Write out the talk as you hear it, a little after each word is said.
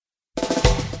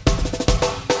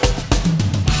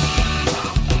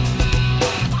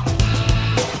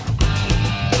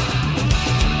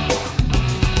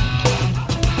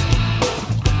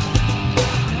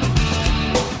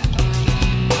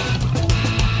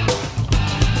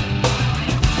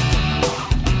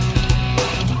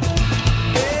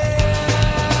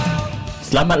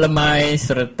Selamat lemai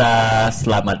serta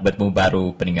selamat bertemu baru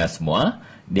pendengar semua.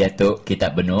 Dia tu kita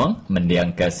benung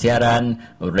mendiang ke siaran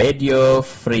Radio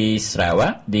Free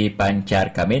Sarawak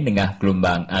dipancar kami dengan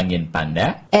gelombang angin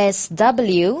panda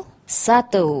SW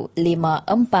 15420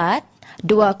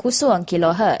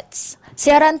 kHz.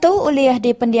 Siaran tu uliah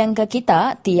dipendiang ke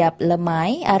kita tiap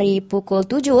lemai hari pukul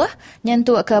 7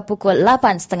 nyentuh ke pukul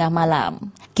 8.30 malam.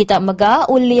 Kita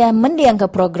mega uliah mendiang ke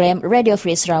program Radio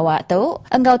Free Sarawak tu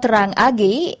engkau terang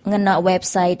agi ngena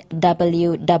website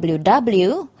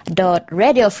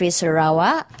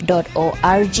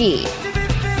www.radiofreesarawak.org.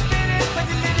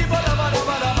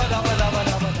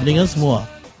 Dengan semua,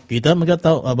 kita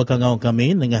mengatau bakal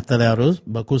kami dengan telarus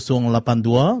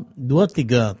 +082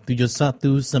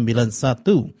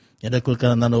 237191 yang ada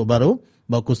kulkan nano baru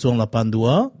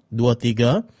 +082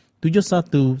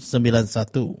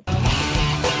 237191.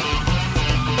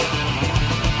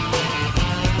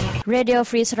 Radio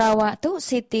Free Sarawak tu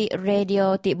Siti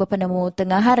Radio ti berpenemu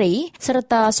tengah hari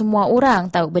serta semua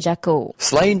orang tahu berjaku.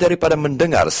 Selain daripada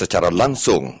mendengar secara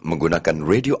langsung menggunakan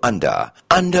radio anda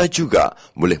juga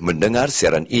boleh mendengar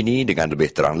siaran ini dengan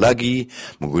lebih terang lagi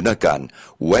menggunakan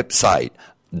website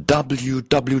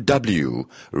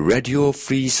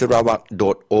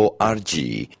www.radiofreesarawak.org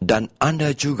dan anda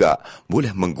juga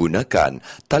boleh menggunakan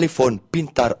telefon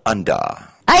pintar anda.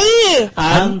 Ai,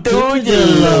 Antu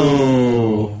jelo.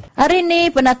 hari ni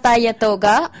penata ya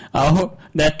toga. Oh,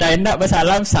 data nak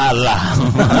bersalam salah.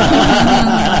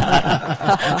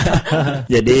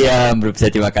 Jadi berusaha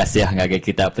terima kasih ngage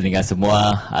kita pendengar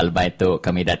semua. Alba itu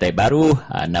kami datai baru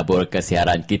nabur ke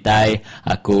siaran kita.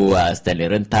 Aku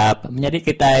Stanley Rentap menjadi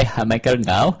kita Michael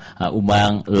Ngau,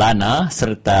 Umang Lana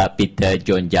serta Peter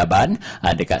John Jaban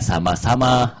dekat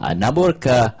sama-sama nabur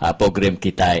ke program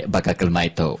kita bakal kelma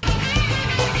itu.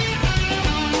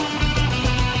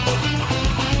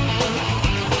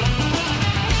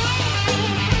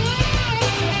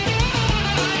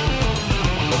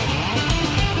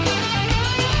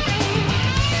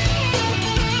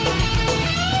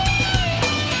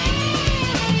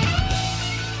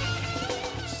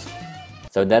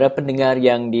 Saudara pendengar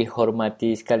yang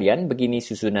dihormati sekalian, begini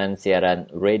susunan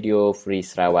siaran Radio Free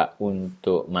Sarawak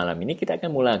untuk malam ini. Kita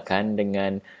akan mulakan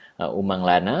dengan Umang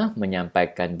Lana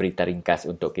menyampaikan berita ringkas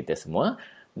untuk kita semua.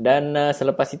 Dan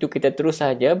selepas itu kita terus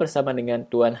saja bersama dengan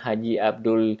Tuan Haji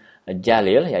Abdul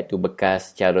Jalil, iaitu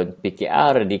bekas calon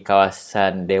PKR di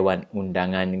kawasan Dewan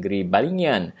Undangan Negeri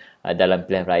Balingian dalam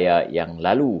pilihan raya yang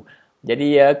lalu.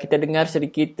 Jadi kita dengar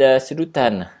sedikit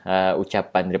sedutan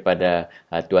ucapan daripada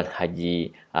Tuan Haji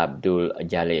Abdul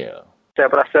Jalil. Saya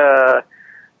merasa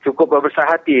cukup berbesar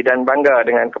hati dan bangga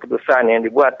dengan keputusan yang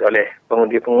dibuat oleh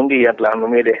pengundi-pengundi yang telah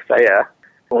memilih saya.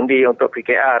 Undi untuk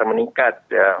PKR meningkat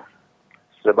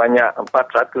sebanyak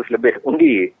 400 lebih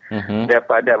undi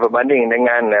daripada berbanding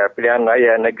dengan pilihan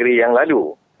raya negeri yang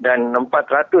lalu. Dan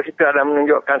 400 itu adalah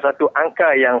menunjukkan satu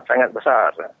angka yang sangat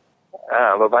besar.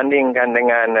 Berbandingkan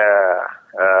dengan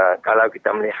kalau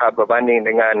kita melihat berbanding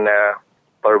dengan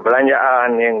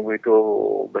perbelanjaan yang begitu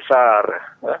besar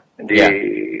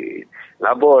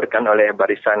dilaburkan oleh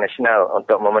Barisan Nasional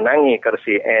untuk memenangi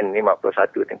kerusi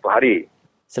N51 tempoh hari.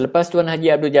 Selepas Tuan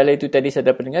Haji Abdul Jalil itu tadi,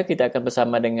 saudara pendengar, kita akan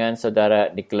bersama dengan saudara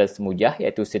Nicholas Mujah,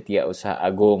 iaitu Setiausaha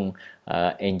Agung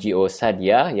NGO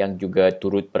Sadia yang juga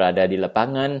turut berada di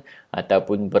lapangan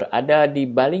ataupun berada di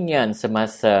Balingian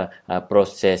semasa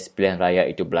proses pilihan raya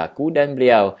itu berlaku, dan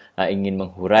beliau ingin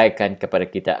menghuraikan kepada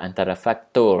kita antara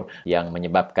faktor yang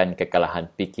menyebabkan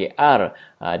kekalahan PKR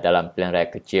dalam pilihan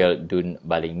raya kecil Dun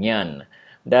Balingian.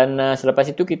 Dan selepas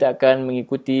itu kita akan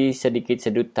mengikuti sedikit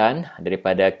sedutan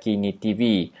daripada Kini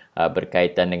TV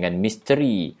berkaitan dengan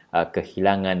misteri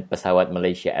kehilangan pesawat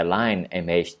Malaysia Airlines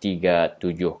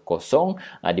MH370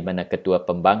 di mana Ketua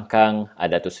Pembangkang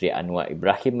Datuk Seri Anwar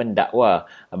Ibrahim mendakwa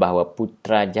bahawa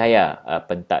Putrajaya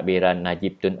pentadbiran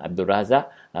Najib Tun Abdul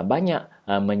Razak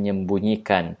banyak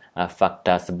menyembunyikan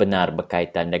fakta sebenar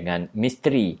berkaitan dengan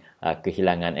misteri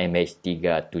kehilangan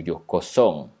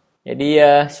MH370. Jadi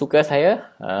suka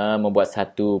saya membuat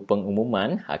satu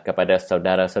pengumuman kepada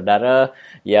saudara-saudara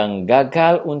yang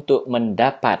gagal untuk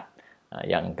mendapat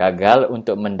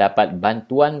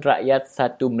bantuan rakyat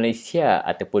satu Malaysia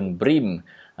ataupun BRIM.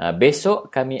 Besok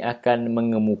kami akan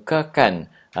mengemukakan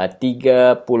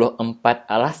 34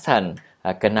 alasan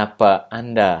kenapa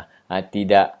anda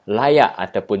tidak layak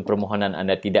ataupun permohonan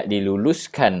anda tidak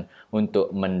diluluskan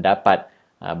untuk mendapat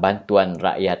bantuan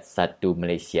rakyat satu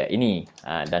Malaysia ini.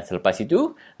 Dan selepas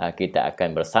itu, kita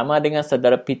akan bersama dengan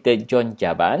saudara Peter John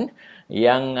Jaban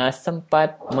yang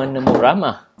sempat menemu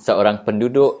ramah seorang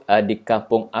penduduk di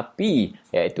Kampung Api,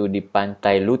 iaitu di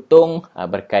Pantai Lutong,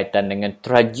 berkaitan dengan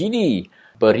tragedi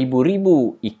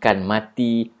beribu-ribu ikan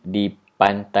mati di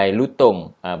pantai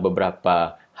Lutong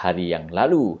beberapa hari yang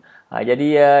lalu.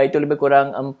 Jadi itu lebih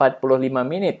kurang 45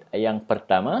 minit yang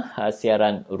pertama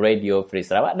siaran Radio Free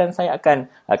Sarawak, dan saya akan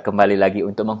kembali lagi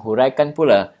untuk menghuraikan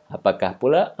pula apakah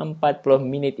pula 40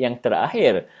 minit yang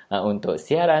terakhir untuk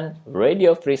siaran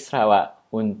Radio Free Sarawak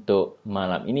untuk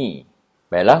malam ini.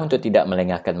 Baiklah, untuk tidak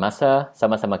melengahkan masa,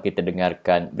 sama-sama kita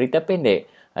dengarkan berita pendek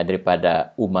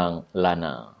daripada Umang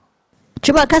Lana.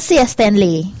 Terima kasih ya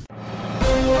Stanley.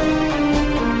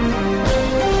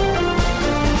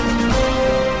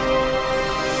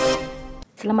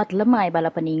 Selamat lemai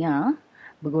bala peninga.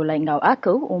 Begulai ngau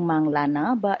aku, Umang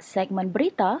Lana, bak segmen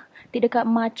berita, ti dekat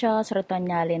maca serta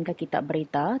nyalin ke kitab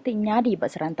berita, ti nyadi bak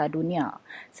serantau dunia.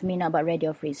 Semina bak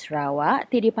Radio Free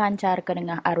Sarawak, ti dipancar ke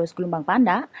tengah arus gelombang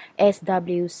pandak,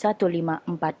 SW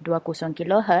 15420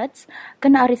 kHz,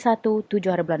 kena hari 1, 7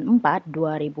 bulan 4,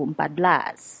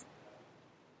 2014.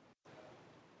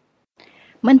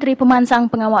 Menteri Pemansang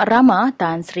Pengawal Ramah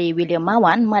Tan Sri William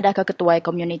Mawan madah ke ketuai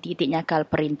komuniti tik nyakal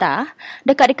perintah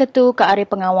dekat diketu ke area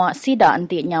pengawal sida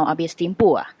entik nyau habis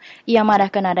timpu. Ia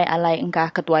madah ke nadai alai engkah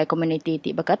ketuai komuniti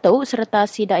tik berketu serta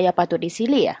sida ia patut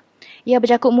disili. Ia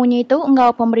bercakap munyi itu engkau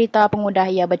pemberita pengudah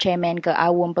ia bercemen ke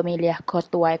awam pemilihan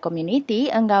ketuai komuniti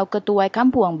engkau ketuai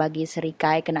kampung bagi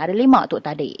serikai kena ada 5 tu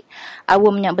tadi.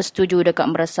 Awamnya bersetuju dekat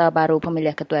merasa baru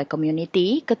pemilihan ketuai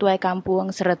komuniti, ketuai kampung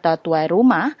serta tuai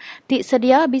rumah tik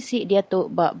sedia bisik dia tu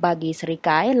bagi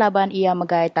serikai laban ia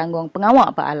megai tanggung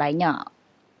pengawal alainya.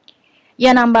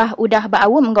 Ia nambah udah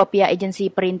berawam engkau pihak agensi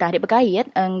perintah dibekait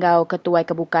engkau ketuai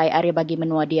kebukai area bagi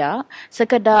menua dia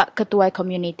sekedar ketuai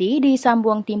komuniti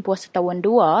disambung timpuh setahun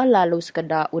 2 lalu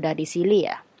sekedar udah disili.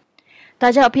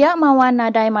 Tajak pihak Mawan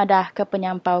nadai madah ke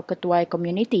penyampau ketuai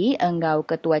komuniti engkau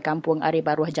ketuai kampung area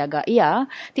baruah jaga ia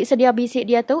tik sedia bisik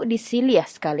dia tu disili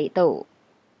sekali tu.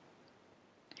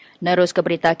 Nerus ke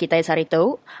berita kita hari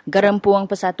itu, Gerempuang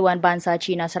Persatuan Bangsa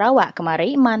Cina Sarawak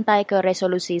kemari mantai ke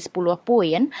resolusi 10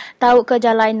 poin, tahu ke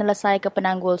jalan nelesai ke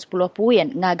penanggul 10 poin,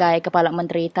 ngagai Kepala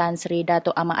Menteri Tan Sri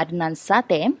Dato' Ahmad Adnan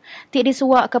Satem, tik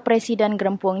disuak ke Presiden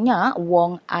Gerempuangnya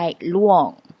Wong Ai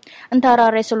Luong.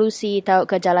 Antara resolusi tahu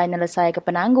ke jalan nelesai ke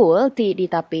penanggul, tik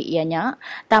ditapi ianya,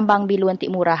 tambang biluan tik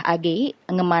murah agi,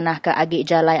 ngemanah ke agi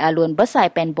jalai alun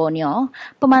besai pen Borneo,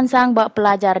 pemansang bak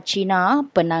pelajar Cina,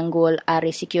 penanggul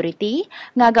ari security,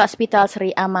 ngagak Hospital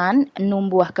Seri Aman,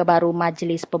 numbuh ke baru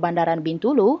Majlis Perbandaran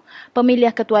Bintulu,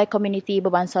 pemilihan ketuai komuniti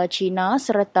berbangsa Cina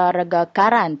serta rega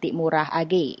karan tik murah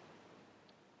agi.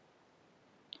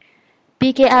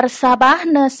 PKR Sabah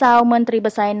nesau Menteri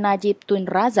Besar Najib Tun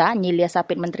Razak nyilia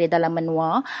sapit Menteri Dalam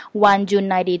Menua Wan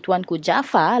Junaidi Tuanku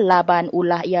Jaafar laban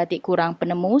ulah ia tik kurang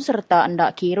penemu serta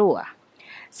endak kiru.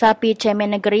 Sapi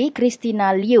Cemen Negeri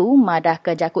Christina Liu madah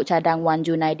ke jakut cadang Wan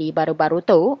Junaidi baru-baru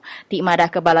tu, tik madah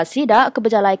ke balas sidak ke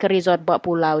berjalai ke resort buat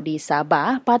pulau di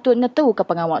Sabah, patut ngetu ke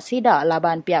pengawal sidak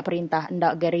laban pihak perintah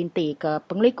endak garanti ke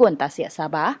penglikun tasik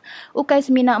Sabah, ukai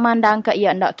seminak mandang ke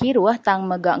ia endak kiruh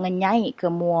tang megak ngenyai ke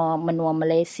mua menua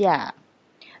Malaysia.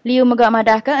 Liu megak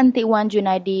madah ke entik Wan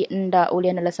Junaidi endak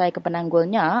ulih nelesai ke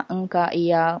penanggulnya, engka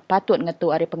ia patut ngetu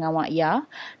ari pengawak ia,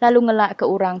 lalu ngelak ke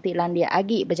urang tik landia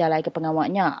agi berjalai ke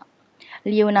pengawaknya.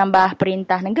 Liu nambah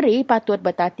perintah negeri patut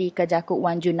bertati ke jakuk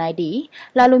Wan Junaidi,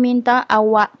 lalu minta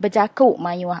awak berjakuk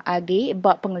mayuah agi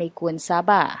bak penglikun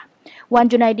Sabah. Wan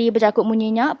Junaidi berjakuk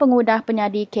munyinya pengudah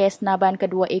penyadi kes naban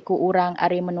kedua ekor orang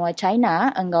ari menua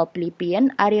China, enggau Filipin,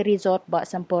 ari resort bak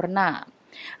sempurna.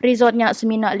 Resortnya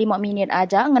seminak 5 minit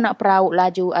aja ngenak perahu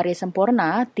laju area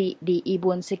sempurna di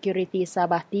Ibun Security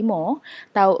Sabah Timur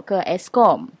tau ke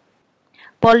Eskom.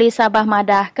 Polis Sabah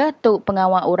madah ke tuk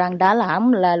pengawal orang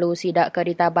dalam lalu sidak ke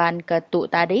ditaban ke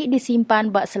tuk tadi disimpan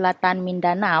bak selatan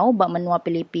Mindanao bak menua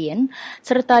Filipin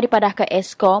serta dipadah ke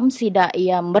Eskom sidak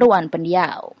ia meruan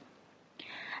pendiau.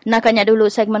 Nakanya dulu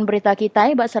segmen berita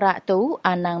kita bak serak tu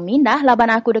anang mindah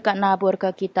laban aku dekat nabur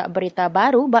ke kitab berita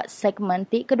baru bak segmen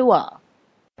tik kedua.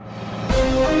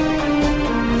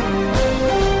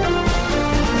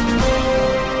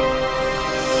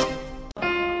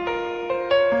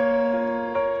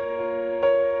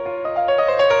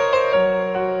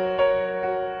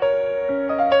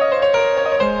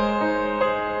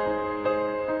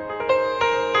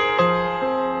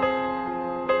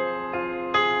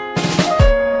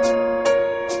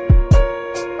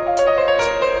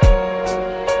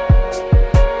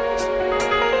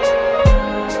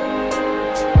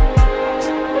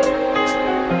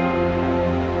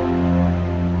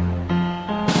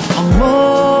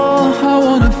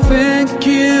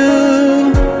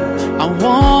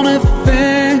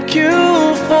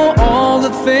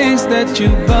 That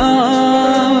you've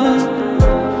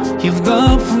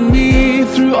done for me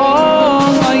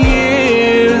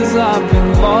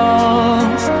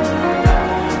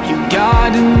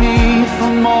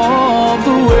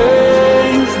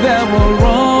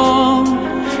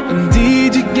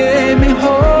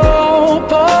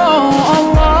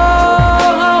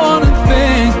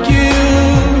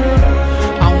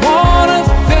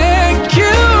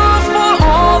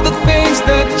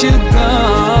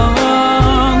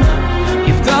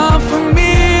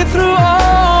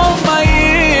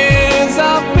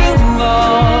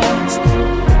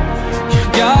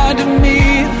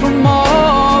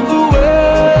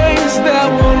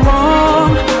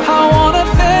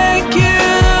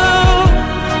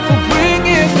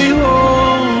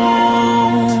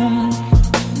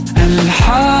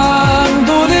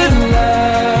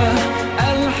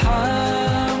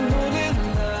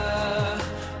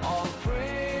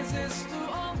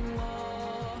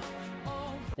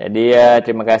Jadi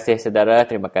terima kasih saudara,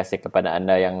 terima kasih kepada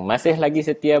anda yang masih lagi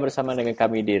setia bersama dengan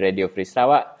kami di Radio Free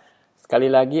Sarawak.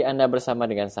 Sekali lagi anda bersama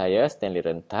dengan saya Stanley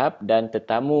Rentap dan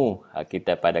tetamu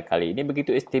kita pada kali ini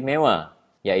begitu istimewa,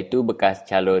 iaitu bekas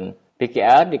calon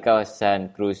PKR di kawasan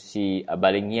Kerusi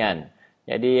Balingian.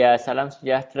 Jadi salam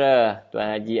sejahtera Tuan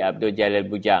Haji Abdul Jalil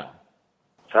Bujang.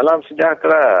 Salam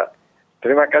sejahtera.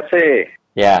 Terima kasih.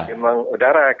 Ya. Memang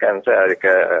udarakan saya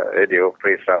ke Radio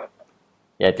Free Sarawak.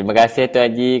 Ya, terima kasih Tuan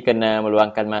Haji kerana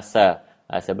meluangkan masa.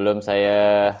 Sebelum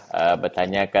saya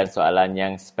bertanyakan soalan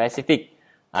yang spesifik,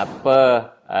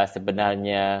 apa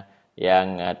sebenarnya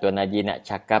yang Tuan Haji nak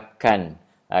cakapkan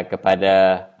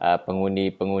kepada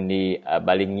pengundi-pengundi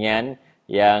Balingian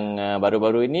yang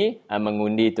baru-baru ini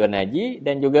mengundi Tuan Haji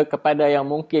dan juga kepada yang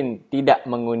mungkin tidak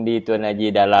mengundi Tuan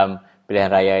Haji dalam pilihan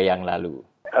raya yang lalu?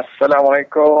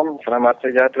 Assalamualaikum, selamat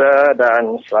sejahtera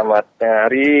dan selamat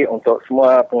hari untuk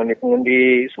semua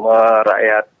pengundi-pengundi, semua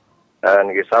rakyat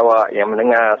negeri Sarawak yang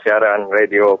mendengar siaran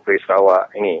Radio Free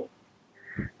Sarawak ini.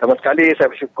 Pertama sekali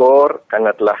saya bersyukur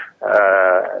kerana telah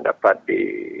dapat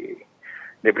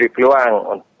diberi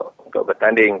peluang untuk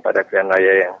bertanding pada pilihan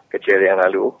raya yang kecil yang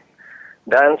lalu.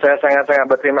 Dan saya sangat-sangat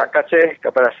berterima kasih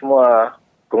kepada semua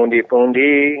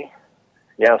pengundi-pengundi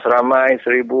yang seramai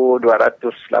 1,283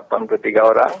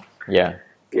 orang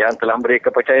yang telah beri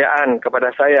kepercayaan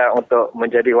kepada saya untuk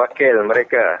menjadi wakil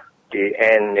mereka di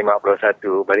N51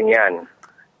 Balingian.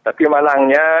 Tapi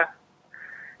malangnya,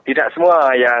 tidak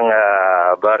semua yang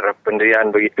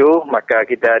berpendirian begitu, maka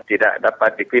kita tidak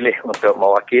dapat dipilih untuk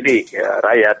mewakili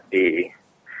rakyat di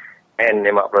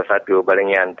N51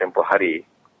 Balingian tempoh hari.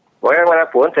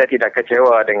 Bagaimanapun, saya tidak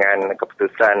kecewa dengan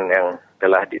keputusan yang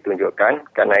telah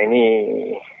ditunjukkan kerana ini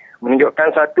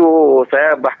menunjukkan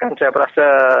saya berasa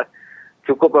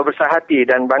cukup berbesar hati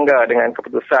dan bangga dengan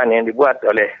keputusan yang dibuat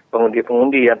oleh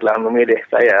pengundi-pengundi yang telah memilih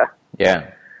saya. Ya.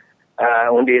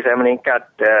 Undi saya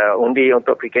meningkat, undi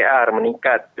untuk PKR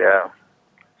meningkat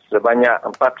sebanyak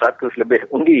 400 lebih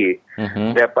undi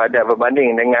daripada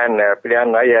berbanding dengan pilihan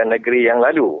raya negeri yang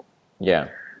lalu. Ya.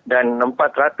 Dan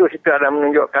 400 itu adalah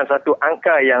menunjukkan satu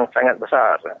angka yang sangat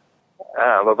besar.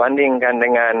 Berbandingkan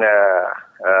dengan,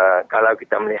 kalau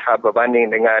kita melihat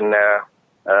berbanding dengan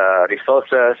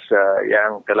resources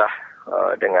yang telah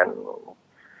dengan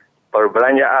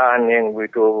perbelanjaan yang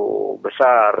begitu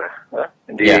besar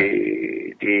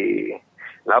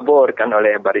dilaburkan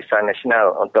oleh Barisan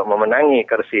Nasional untuk memenangi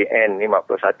kursi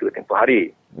N51 tempoh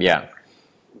hari. Ya.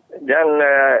 Dan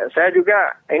saya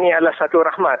juga, ini adalah satu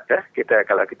rahmat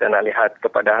kalau kita nak lihat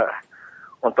kepada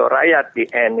untuk rakyat di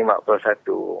N51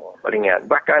 Balingian.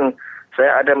 Bahkan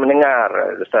saya ada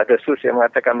mendengar desas-desus yang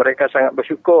mengatakan mereka sangat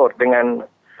bersyukur dengan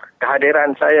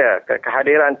kehadiran saya,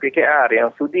 kehadiran PKR yang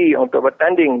sudi untuk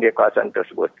bertanding di kawasan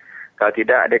tersebut. Kalau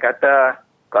tidak, dia kata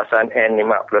kawasan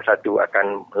N51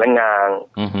 akan lengang,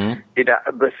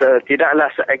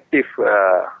 tidaklah seaktif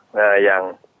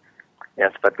yang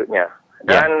sepatutnya.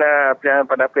 Dan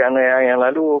pada pilihan yang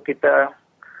lalu, kita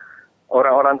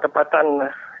orang-orang tempatan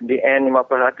di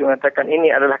N51 mengatakan ini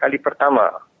adalah kali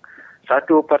pertama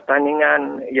satu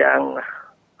pertandingan yang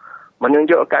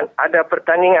menunjukkan ada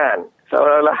pertandingan.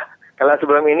 Seolah-olah kalau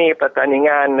sebelum ini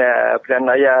pertandingan pilihan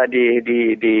raya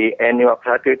di N51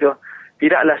 itu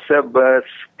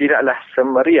tidaklah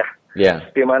semeriah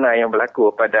seperti mana yang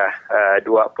berlaku pada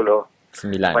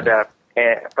 29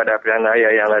 pada pilihan raya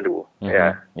yang lalu.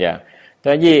 Ya.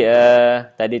 Tuan Haji,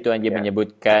 tadi Tuan Haji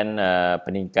menyebutkan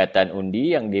peningkatan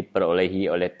undi yang diperolehi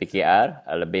oleh PKR,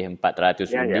 lebih 400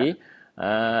 undi.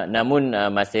 Namun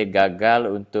masih gagal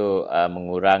untuk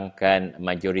mengurangkan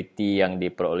majoriti yang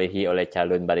diperolehi oleh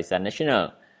calon Barisan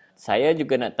Nasional. Saya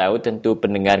juga nak tahu, tentu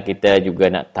pendengar kita juga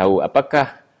nak tahu,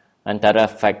 apakah antara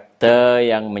faktor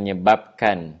yang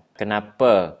menyebabkan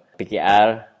kenapa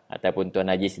PKR ataupun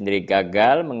Tuan Haji sendiri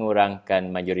gagal mengurangkan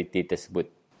majoriti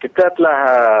tersebut? Kita telah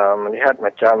melihat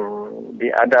macam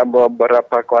ada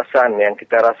beberapa kawasan yang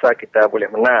kita rasa kita boleh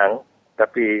menang,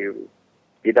 tapi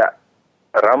tidak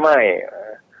ramai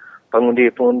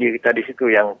pengundi-pengundi kita di situ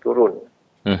yang turun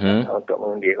untuk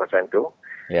mengundi kawasan itu.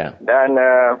 Yeah. Dan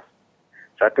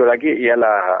satu lagi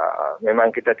ialah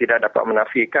memang kita tidak dapat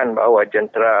menafikan bahawa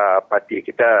jentera parti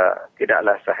kita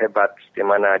tidaklah sehebat seperti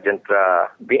mana jentera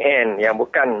BN yang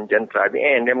bukan jentera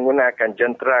BN. Dia menggunakan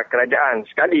jentera kerajaan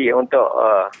sekali untuk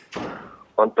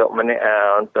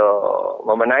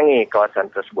memenangi kawasan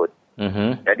tersebut.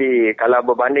 Jadi kalau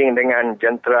berbanding dengan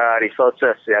jentera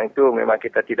resources yang itu, memang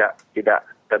kita tidak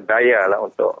terdaya lah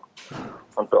untuk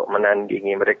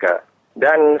menandingi mereka.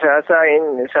 Dan saya rasa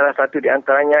ini salah satu di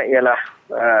antaranya ialah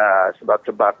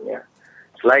sebab-sebabnya.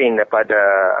 Selain daripada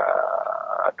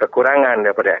kekurangan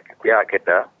daripada pihak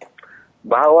kita,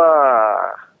 bahawa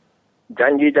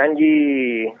janji-janji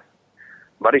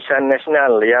Barisan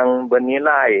Nasional yang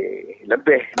bernilai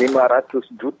lebih 500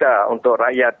 juta untuk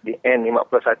rakyat di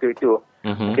N51 itu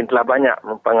mungkin telah banyak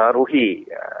mempengaruhi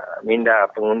minda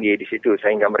pengundi di situ,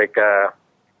 sehingga mereka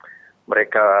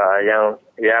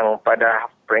yang pada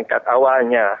peringkat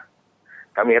awalnya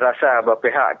kami rasa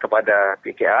berpihak kepada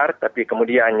PKR, tapi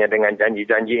kemudiannya dengan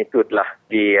janji-janji itu telah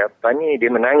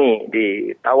dimenangi,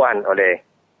 ditawan oleh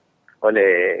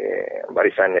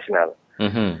Barisan Nasional.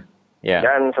 Yeah.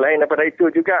 Dan selain daripada itu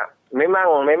juga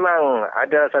memang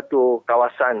ada satu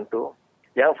kawasan tu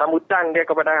yang sambutan dia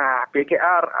kepada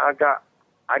PKR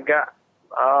agak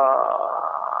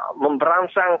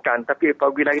memberangsangkan, tapi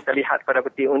apabila kita lihat pada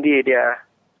peti undi dia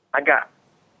agak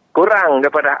kurang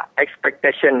daripada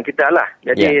expectation kita lah.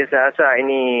 Jadi saya rasa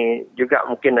ini juga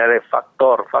mungkin dari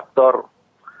faktor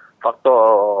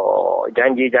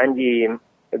janji-janji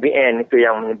BN itu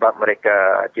yang menyebab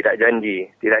mereka tidak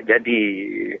jadi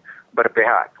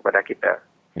berpihak kepada kita.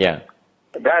 Ya.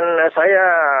 Dan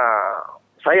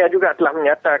saya juga telah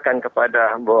menyatakan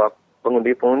kepada beberapa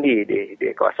pengundi-pengundi di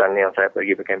kawasan yang saya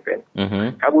pergi berkempen.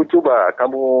 Kamu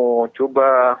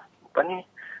cuba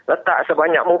letak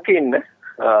sebanyak mungkin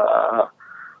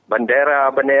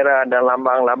bendera-bendera dan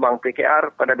lambang-lambang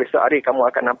PKR. Pada besok hari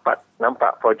kamu akan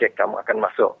nampak projek kamu akan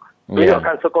masuk.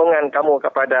 Tunjukkan sokongan kamu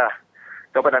kepada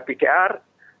PKR.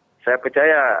 Saya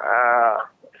percaya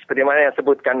seperti mana yang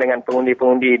sebutkan dengan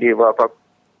pengundi-pengundi di beberapa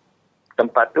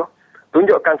tempat tu,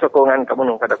 tunjukkan sokongan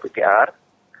kamu kepada PKR.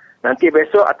 Nanti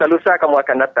besok atau lusa kamu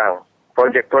akan datang.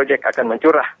 Projek-projek akan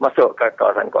mencurah masuk ke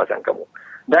kawasan-kawasan kamu.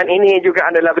 Dan ini juga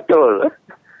adalah betul.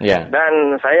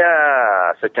 Dan saya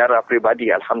secara peribadi,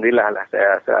 alhamdulillah lah,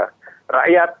 saya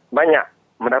rakyat banyak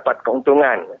mendapat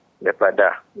keuntungan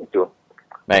daripada itu.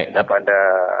 Baik.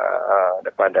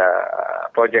 Daripada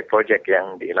projek-projek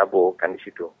yang dilaburkan di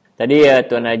situ. Tadi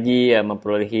Tuan Haji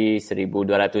memperolehi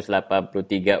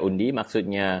 1,283 undi.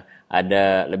 Maksudnya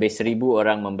ada lebih 1,000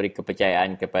 orang memberi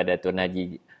kepercayaan kepada Tuan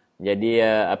Haji. Jadi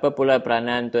apa pula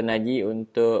peranan Tuan Haji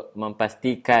untuk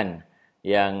memastikan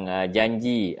yang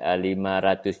janji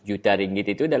 500 juta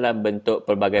ringgit itu dalam bentuk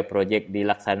pelbagai projek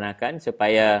dilaksanakan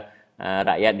supaya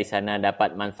rakyat di sana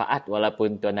dapat manfaat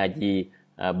walaupun Tuan Haji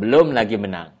belum lagi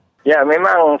menang? Ya,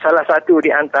 memang salah satu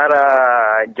di antara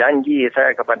janji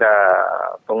saya kepada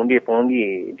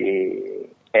pengundi-pengundi di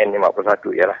N51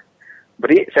 ialah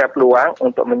beri saya peluang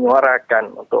untuk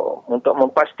menyuarakan, untuk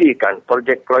memastikan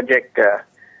projek-projek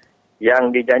yang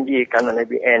dijanjikan oleh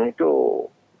BN itu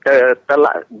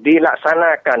telah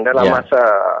dilaksanakan dalam masa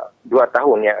 2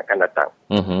 tahun yang akan datang.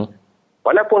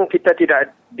 Walaupun kita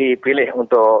tidak dipilih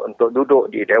untuk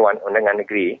duduk di Dewan Undangan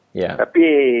Negeri, tapi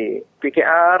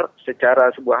PKR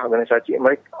secara sebuah organisasi,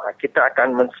 kita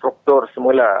akan menstruktur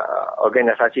semula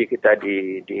organisasi kita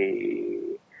di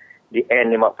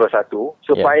N51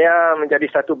 supaya menjadi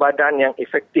satu badan yang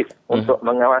efektif untuk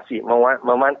mengawasi,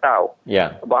 memantau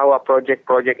bahawa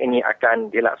projek-projek ini akan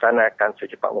dilaksanakan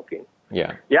secepat mungkin.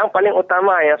 Yang paling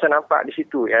utama yang saya nampak di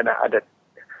situ ialah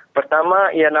pertama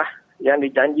ialah yang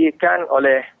dijanjikan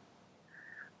oleh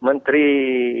Menteri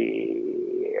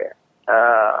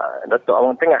Datuk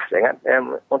Awang Tengah, saya ingat,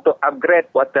 untuk upgrade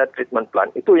water treatment plant.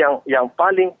 Itu yang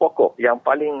paling pokok, yang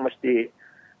paling mesti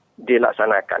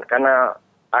dilaksanakan. Karena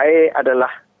air adalah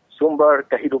sumber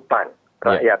kehidupan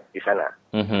rakyat di sana.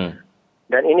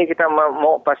 Dan ini kita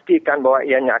mau pastikan bahawa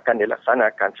ianya akan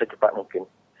dilaksanakan secepat mungkin.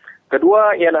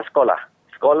 Kedua ialah sekolah.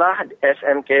 Sekolah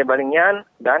SMK Balingian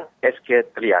dan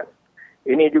SK Telian.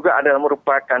 Ini juga adalah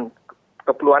merupakan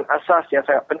keperluan asas yang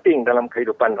sangat penting dalam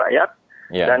kehidupan rakyat.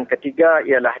 Dan ketiga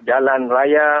ialah jalan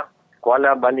raya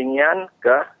Kuala Balingian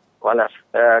ke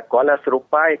Kuala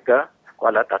Serupai ke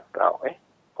Kuala Tatau.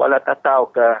 Kuala Tatau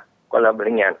ke Kuala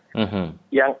Balingian.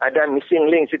 Yang ada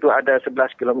missing link situ ada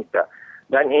 11 km.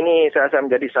 Dan ini saya rasa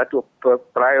menjadi satu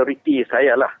prioriti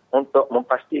saya lah untuk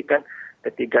memastikan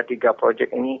ketiga-tiga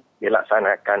projek ini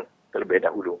dilaksanakan terlebih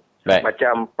dahulu. Baik.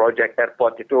 Macam projek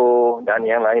airport itu dan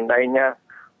yang lain-lainnya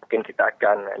mungkin kita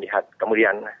akan lihat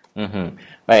kemudian.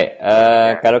 Baik,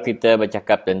 kalau kita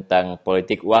bercakap tentang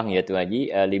politik wang ya Tuan Haji,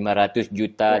 500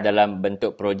 juta dalam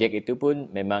bentuk projek itu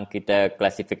pun memang kita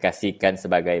klasifikasikan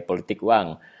sebagai politik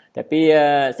wang. Tapi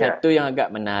satu yang agak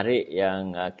menarik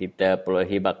yang kita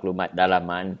perolehi maklumat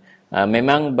dalaman,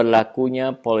 memang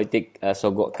berlakunya politik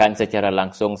sogokan secara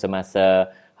langsung semasa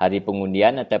hari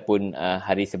pengundian ataupun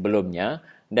hari sebelumnya.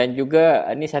 Dan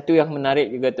juga ini satu yang menarik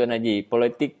juga Tuan Haji,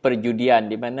 politik perjudian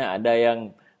di mana ada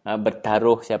yang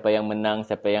bertaruh siapa yang menang,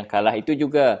 siapa yang kalah. Itu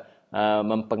juga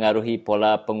mempengaruhi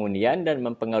pola pengundian dan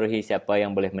mempengaruhi siapa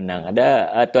yang boleh menang.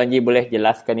 Ada Tuan Haji boleh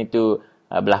jelaskan itu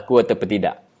berlaku atau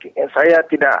tidak? saya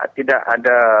tidak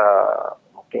ada,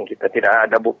 mungkin kita tidak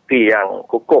ada bukti yang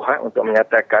kukuh untuk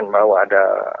menyatakan bahawa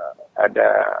ada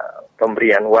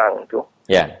pemberian wang tu.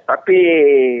 Tapi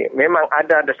memang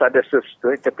ada desas-desus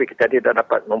tu, tapi kita tidak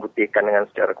dapat membuktikan dengan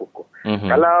secara kukuh.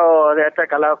 Kalau saya kata,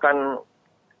 kalau kan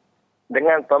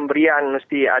dengan pemberian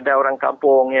mesti ada orang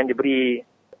kampung yang diberi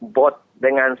bot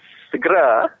dengan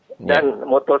segera dan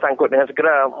motor sangkut dengan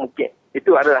segera, mungkin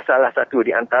itu adalah salah satu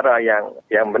di antara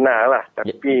yang benar lah.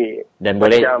 Tapi dan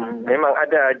macam memang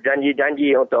ada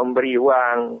janji-janji untuk memberi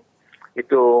wang,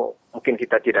 itu mungkin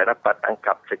kita tidak dapat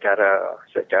tangkap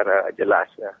secara jelas.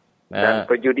 Dan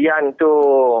perjudian tu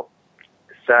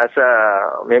saya rasa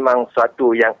memang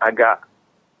suatu yang agak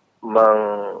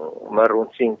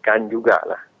merunsingkan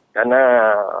jugalah.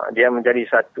 Kerana dia menjadi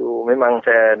satu, memang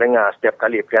saya dengar setiap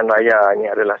kali pilihan raya ini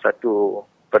adalah satu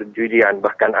perjudian,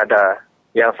 bahkan ada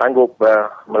yang sanggup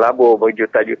melabur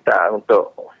berjuta-juta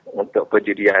untuk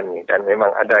perjudian ini. Dan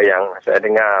memang ada yang saya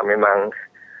dengar memang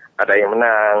ada yang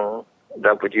menang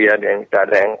dalam perjudian yang kita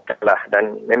ada yang kalah.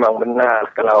 Dan memang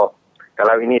benar kalau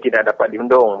ini tidak dapat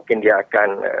diundur, mungkin dia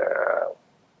akan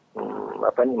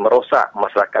merosak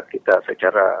masyarakat kita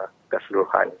secara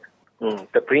keseluruhan.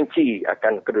 Terperinci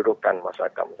akan kedudukan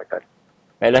masyarakat.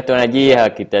 Baiklah Tuan Haji,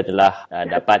 kita telah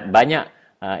dapat banyak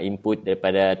input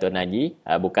daripada Tuan Haji,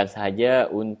 bukan sahaja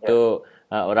untuk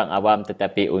orang awam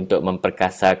tetapi untuk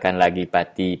memperkasakan lagi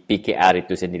parti PKR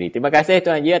itu sendiri. Terima kasih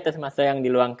Tuan Haji atas masa yang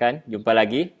diluangkan. Jumpa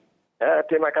lagi.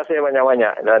 Terima kasih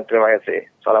banyak-banyak dan terima kasih.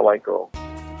 Assalamualaikum.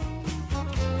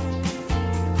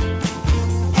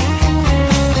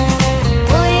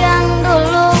 Yang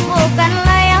dulu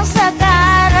bukanlah yang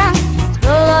sekarang.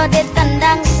 Dulu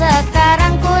ditendang,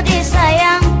 sekarang ku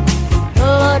disayang.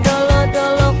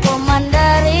 Dulu ku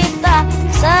menderita,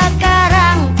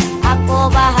 sekarang aku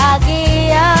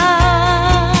bahagia.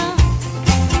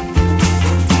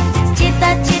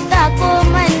 Cita-citaku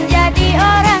menjadi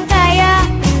orang kaya.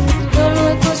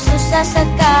 Dulu ku susah,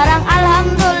 sekarang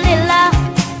alhamdulillah.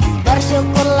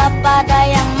 Bersyukurlah pada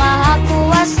yang maha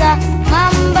kuasa,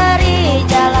 memberi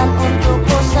jalan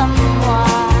untukku semua.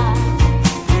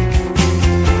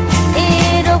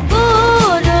 Hidupku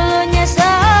dulunya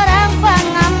seorang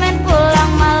pengamen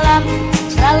pulang malam,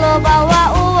 selalu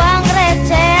bawa uang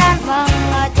recehan,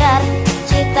 mengejar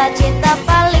cita-cita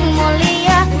paling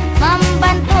mulia,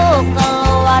 membantu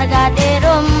keluarga di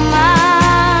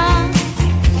rumah.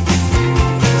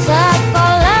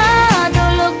 Sekolah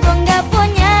dulu ku nggak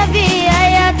punya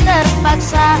biaya,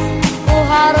 terpaksa ku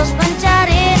harus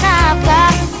mencari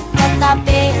nafkah,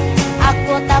 tetapi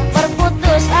aku tak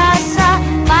berputus asa,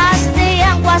 pasti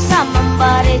yang kuasa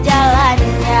memberi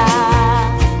jalannya.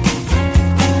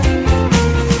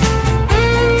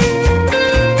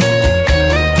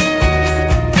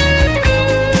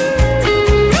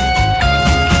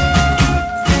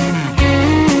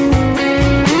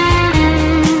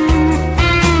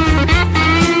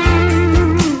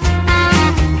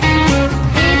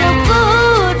 Hidupku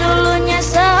dulunya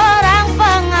seorang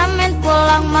pengamen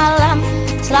pulang malam,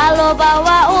 selalu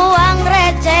bawa uang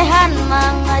recehan,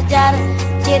 mengejar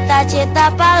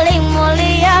cita-cita paling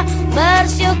mulia,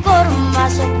 bersyukur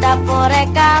masuk dapur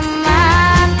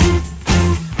rekaman.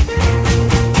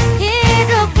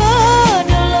 Hidupku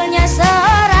dulunya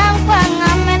seorang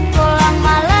pengamen pulang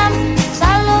malam,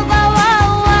 selalu bawa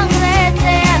uang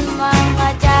recehan,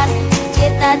 mengejar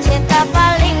cita-cita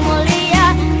paling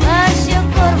mulia,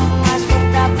 bersyukur masuk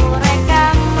dapur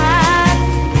rekaman.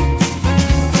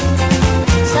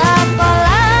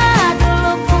 Sekolah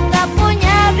dulu ku gak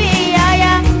punya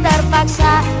biaya,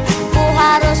 terpaksa ku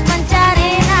harus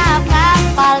mencari nafkah,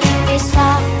 paling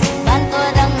bisa bantu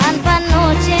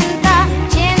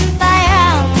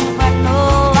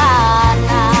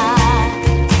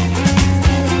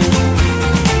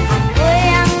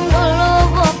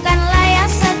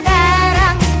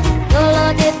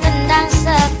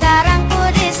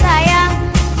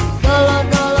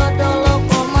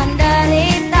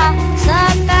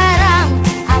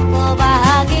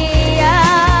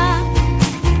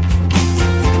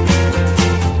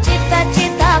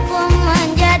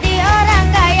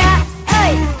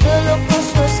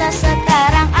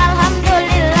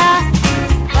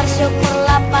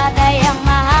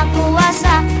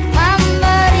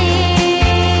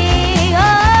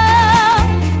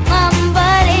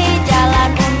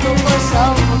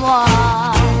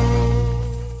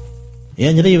Ya,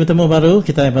 jadi bertemu baru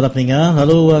kita pada peninggal.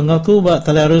 Lalu ngaku buat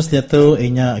tali arus dia tu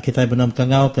inya kita benar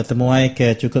kangau ketemu ai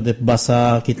ke cukup di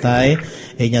bahasa kita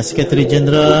inya Secretary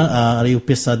General Ari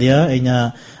Upis dia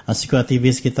inya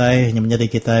psikoaktivis kita inya menjadi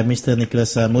kita Mr.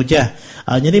 Nicholas Mujah.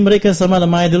 Jadi mereka sama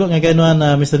lemai dulu ngagainuan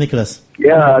Mr. Nicholas.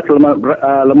 Ya, selamat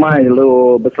lemai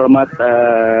dulu berselamat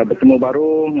bertemu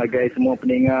baru ngagai semua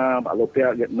pendengar Pak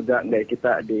Lopia megak ngai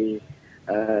kita di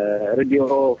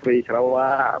Radio Free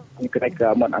Sarawak kenai ke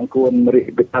amat angkun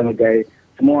meri betang gai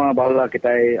semua bala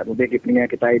kita bagi pendengar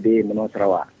kita di Menua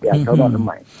Sarawak. Ya, selamat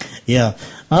lemai. Ya.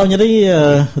 Jadi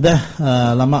dah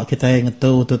lama kita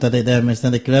ngetu tu tadi dah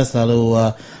Mr. Nicholas lalu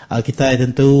kita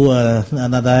tentu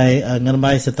nadai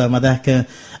ngermai serta madah ke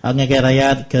ngagai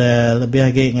rakyat ke lebih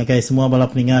lagi ngagai semua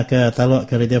bala pendengar ke taluk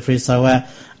ke Radio Free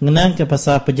Sarawak ngenang ke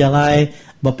pasal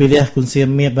pejalai berpilih kunci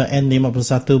MIP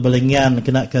N51 Belengian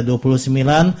kena ke 29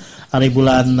 hari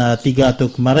bulan 3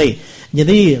 tu kemari.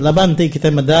 Jadi laban ti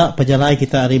kita medak pejalai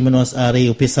kita hari menus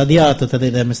hari upis sadia tu tadi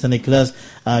dari Mr. Nicholas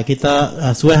kita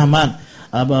suai amat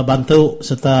bantu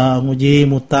serta nguji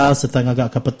mutal serta ngagak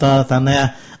kapital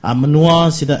tanah menua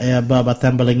sida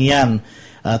babatan Belengian.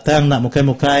 Tang nak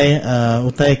mukai-mukai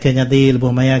utai ke nyadi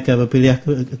lebuh maya ke berpilih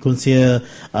kunci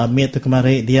MIP tu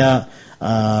kemari dia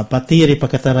parti dari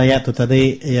Pakatan Rakyat tu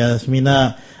tadi ya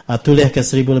semina tulis ke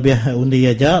 1,000 lebih undi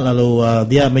aja lalu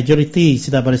dia majoriti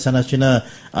sida Barisan Nasional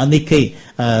niki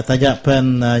tajak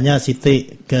pennya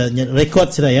siti ke rekod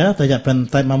sida ya tajak pen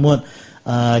Taib Mahmud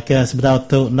ke sebenar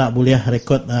tu nak boleh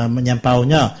rekod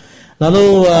menyampaunya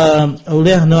lalu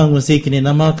oleh nuang musik kini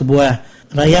nama kebuah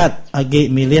rakyat agi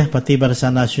milih Parti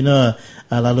Barisan Nasional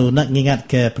lalu nak ngingat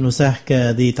ke penusah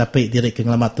ke di tapik diri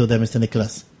kengelamat tu dan Mr.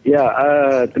 Nicholas. Ya,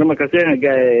 terima kasih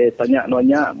agai tanya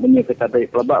nuanya punya kita tadi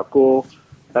pelabak ko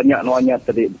tanya nuanya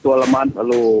tadi betul alamat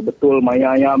lalu betul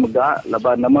mayanya megak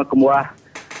laban nama kemuah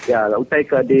ya utai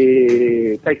ke di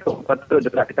utai ke patut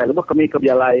dekat kita lebih kami ke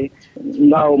bialai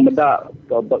ngau medak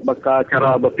bakal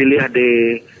cara berpilih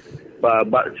di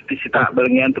sita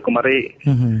Belengian tu kemari.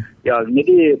 Ya,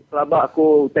 jadi pelabak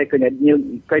aku utai ke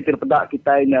kai terpedak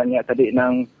kita nya tadi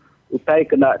nang utai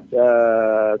kena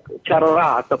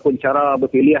cara ataupun cara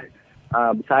berpilih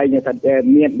besarnya tadi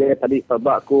niat dia tadi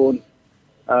sebab aku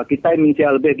kita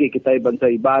minta lebih lagi kita bangsa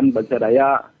Iban bangsa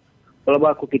Dayak kalau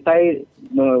aku kita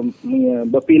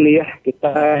berpilih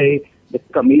kita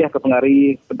milih ke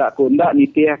pengari pedak ku ndak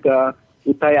nitih ke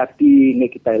utai hati ni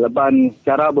kita leban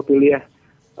cara berpilih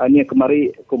ni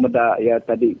kemari aku meda ya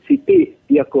tadi siti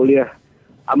dia kuliah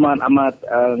amat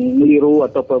ngeliru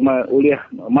atau uliah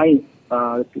mai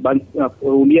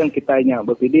undian kitanya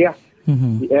berpilih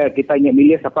kitanya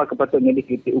milih siapa kepatutnya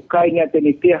dipilih ukainya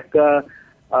tenitih ke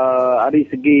hari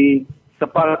segi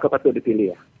siapa kepatut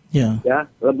dipilih ya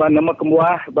leban nama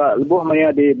kemuah lebuh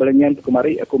maya di Belengian tu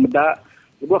kemari aku medak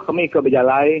lebuh kami ke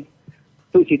berjalai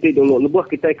tu siti dulu lebuh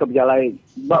kita ke berjalai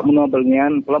bak menua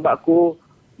Belengian pelabak aku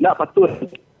nak patut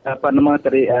apa nama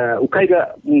tadi ukai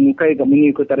ga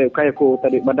mini ku tadi ukai aku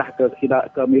tadi madah ke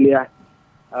sidak ke milih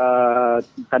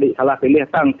tadi salah pilih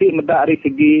tang si medak dari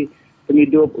segi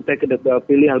penghidup utai ke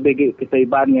pilih lebih kita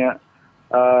ibannya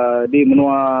di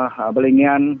menua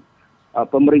Belengian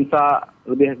pemerintah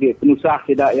lebih lagi penusah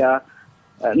tidak ya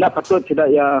nak patut tidak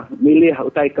ya milih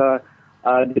utai ke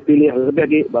dipilih lebih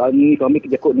lagi bagi kami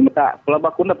kejakut ni metak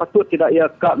pelabak kuna patut tidak ya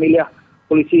kak milih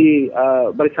polisi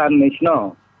Barisan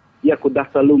Nasional ya kudah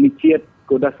selalu micit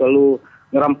kudah selalu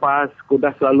ngerampas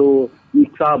kudah selalu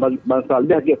nyiksa bangsa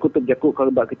lebih lagi kutub jakut kalau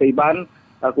kita iban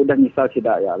aku dah nyisal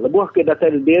tidak ya lebuh ke data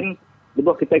din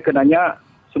lebuh kita kenanya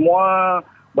semua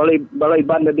balai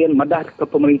ban din madah ke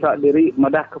pemerintah diri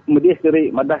madah ke pemedis diri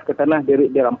madah ke tanah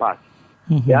diri dirampas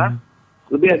ya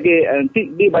lebih lagi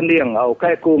di banding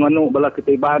kai ku nganu bala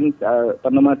kita iban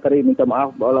panama tari minta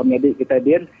maaf bala menjadi kita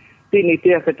din ti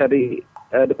nitih ke cari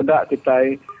depedak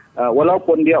kita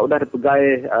walaupun dia udah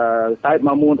dipegai Taib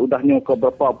Mahmud udahnya ke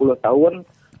berapa puluh tahun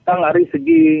tang hari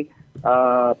segi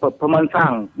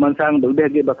pemansang lebih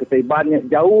lagi bak kita ibannya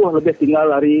jauh lebih tinggal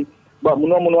hari bak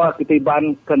menua-menua kita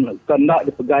iban kena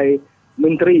dipegai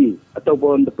menteri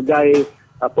ataupun dipegai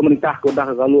pemerintah ke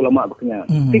dah lalu lama baknya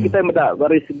tapi kita medak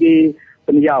dari segi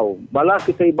penjau bala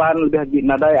kita iban lebih lagi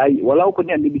nadai air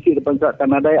walaupun yang dibisi depan tak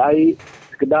nadai air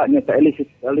sekedarnya tak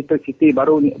electricity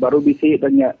baru bisi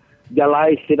dan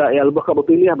jalai tidak ya lebih ke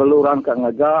berpilih baru orang kat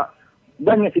ngagak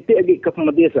dan yang sitik lagi ke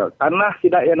pemedis tanah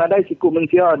tidak ya nadai siku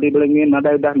mensia di Belengian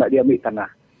nadai dah nak diambil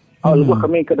tanah lebih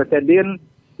kami ke Datadin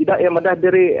tidak ya madah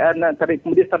dari nak tarik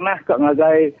pemedis tanah kat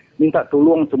ngagai minta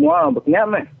tolong semua berkenyak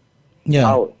meh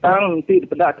tang nanti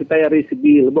pada kita dari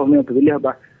segi lebih punya pilih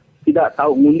tidak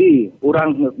tahu ngundi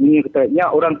orang ni kita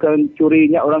nya orang ke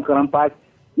curinya orang ke rampas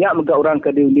Nyak megak orang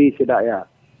ke diundi sidak ya.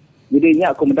 Jadi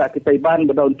nyak aku mendak kita iban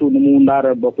berdaun tu nemu undar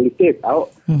berpolitik.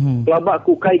 Kelabak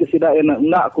aku kai ke sidak ya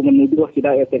nak aku menuduh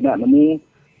sidak ya tengah nemu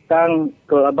tang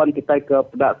kelaban kita ke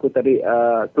pedak aku tadi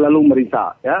terlalu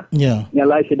merisa ya.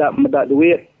 Nyalai sidak medak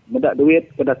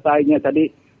duit kedatainya tadi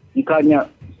ingkanya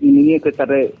ini ke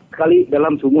tadi kali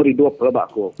dalam seumur hidup kelabak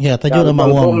aku. Ya, tajuk nama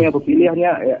wang. Yang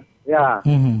berpilihnya ya.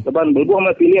 Leban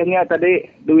berbuah pilihnya tadi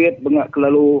duit bengak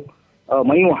kelalu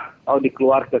mayuh atau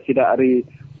dikeluar ke sidak hari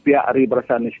pihak Hari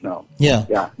Barisan Nasional. Ya,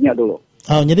 nyak dulu.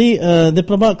 Jadi di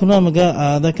pelabak kuna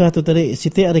mega adakah tu tadi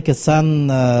siti ada kesan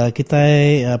kita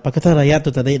Pakatan Rakyat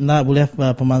tu tadi nak boleh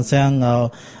pemansang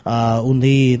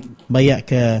undi bayak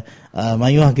ke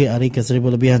mayuh ke hari ke 1,000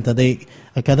 lebihan tadi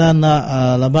kadang nak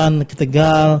laban ke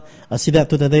Tegal sidak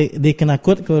tu tadi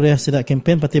dikenakut ke oleh sidak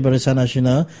kempen Parti Barisan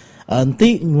Nasional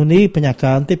nanti ngundi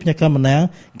penyakang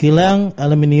menang kilang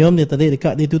aluminium dia tadi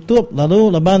dekat ditutup lalu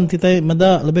laban kita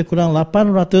meda lebih kurang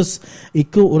 800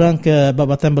 ikut orang ke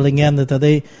Babatan Belengian dia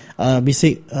tadi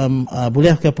bisik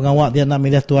boleh ke pengawal dia nak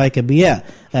milih tuai ke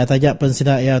biak tajak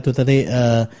pensidak ya tu tadi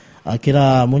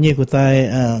kira munyi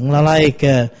kutai ngelalai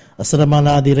ke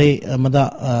sedemana diri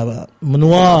meda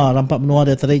menua rampak menua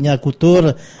dia tadinya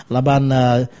kutur laban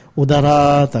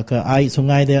udara tak ke air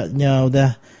sungai dia nya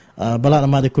udah balak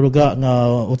nama di keluarga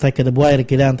utai ke debuai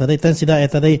kilang tadi tan sidak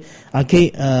tadi aki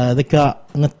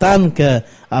dekat ngetan ke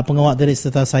pengawal diri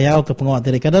serta sayau ke pengawal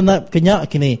diri kadang nak kenyak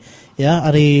kini ya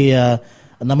hari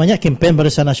namanya kempen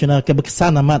Barisan Nasional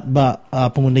keberkesan amat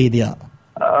pengundi dia.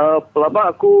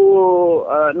 Pelabak aku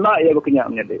nak ya berkenyak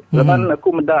menjadi. Lepas aku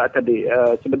mendak tadi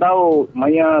sebetau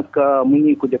maya ke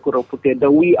munyi ku jakur putih the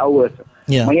wee hours.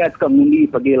 Maya ke mundi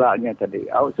pagilanya tadi.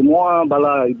 Semua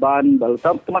bala iban bala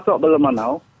termasuk bala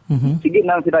Manau. Sikit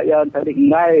nang tidak yang tadi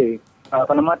ngai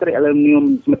materi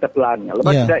aluminium semata pelannya.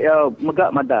 Lepas tidak ya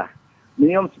megak madah.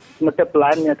 Aluminium semata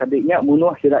pelannya tadi nya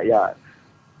munuh tidak ya.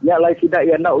 Nya lai tidak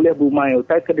ya nak oleh bumai.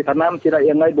 Utai ke ditanam tidak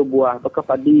yang ngai berbuah, bekas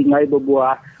padi ngai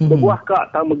berbuah. Berbuah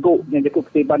kak tang meguk yang jaku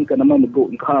ketiban ke nama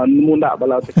meguk. Nemu ndak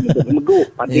bala meguk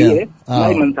padi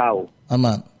ngai mentau.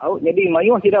 Aman. Jadi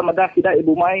mayuh tidak madah tidak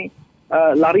ibu mai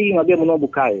lari ngage menua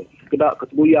bukai. Sekedar ke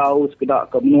sebuyau, sekedar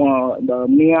ke menua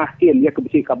meniah kin dia ke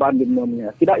besi kaban di menua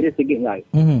meniah. Tidak dia sikit ngai.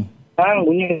 Tang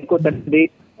bunyi ko tadi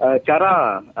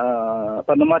cara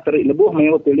terik lebuh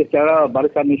mayu pilih cara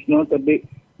Barisan Nasional tadi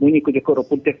bunyi ko jakur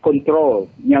putih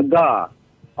kontrol nyaga.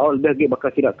 Lebih lagi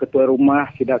bakal tidak ketua rumah,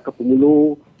 tidak ke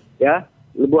pengulu ya.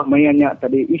 Lebuh mayanya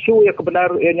tadi isu yang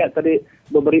kebenar ianya tadi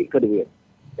memberi ke duit.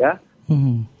 Ya.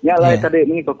 Nya lai tadi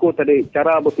bunyi ko tadi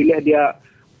cara berpilih dia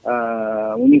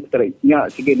bunyi keteriknya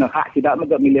sikit nak hak tidak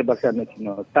megak milih Barisan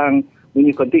Nasional tang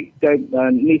bunyi kontik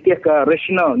nitiah ke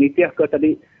rasional nitiah ke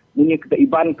tadi bunyi kita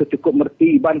iban ke cukup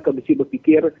merti iban ke besi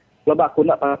berfikir pelabak aku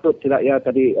nak patut tidak ya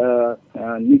tadi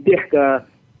nitiah ke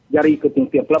jari ke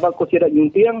tiang pelabak aku tidak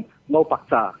nyuntiang mau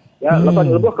paksa ya lepas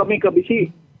lebih kami ke besi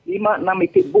 5-6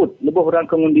 itik but lebih orang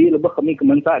kengundi lebih kami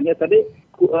kementaknya tadi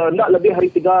nak lebih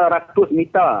hari 300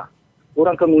 meter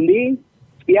orang kengundi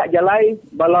pihak jalai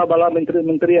bala-bala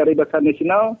menteri-menteri Hari Barisan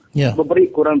Nasional memberi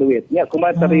kurang duit. Ya,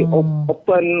 kemarin tadi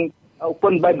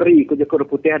open bribery ke jakur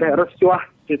putih ada rasuah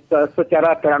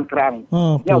secara terang-terang.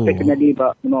 Ya, okey kena di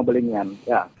menua Belengian.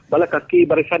 Ya. Bala kaki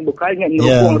barisan bukainya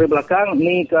nyokong dari belakang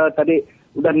ni ke tadi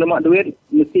udah nemak duit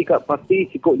mesti kat pasti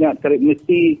sikutnya cari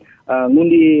mesti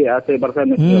ngundi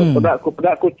Barisan Nasional.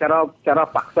 Pedak aku cara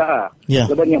paksa.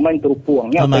 Lepas yang main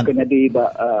terupuang. Ya, okey kena di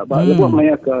lebih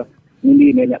banyak ke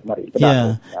ini banyak mari.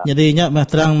 Jadi nyak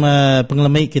terang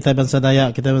pengelemik kita bangsa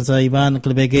Dayak, kita bangsa Iban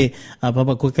kelebih apa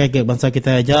kukai ke bangsa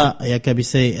kita aja ya ke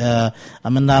bisa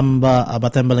menambah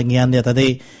Batan Belengian dia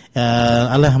tadi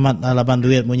alamat laban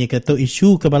duit munyi ke tu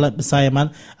isu kebalat besar man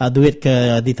duit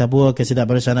ke ditabur ke sidak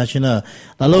Barisan Nasional.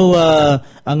 Lalu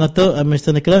anggota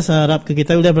Mr. Nicholas harap ke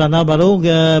kita boleh berana baru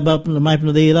ke mai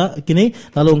penudi lah kini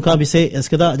lalu engkau bisa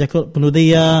sekedar jakut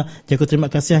penudi jakut terima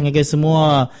kasih ngagai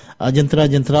semua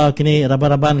jentera-jentera kini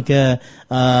raban-raban ke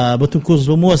bertungkus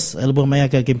rumus lebih maya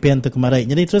ke kempen tu kemarin.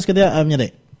 Jadi terus ke dia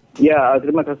menjadi. Ya,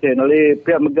 terima kasih. Oleh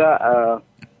pihak mega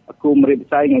aku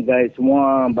meripsai ngagai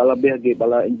semua bala BHG,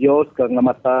 bala NGO ke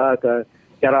ngamata ke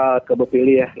cara ke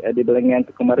berpilih di Belengian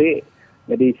tu kemarin.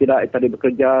 Jadi tidak tadi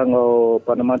bekerja ngau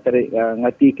tadi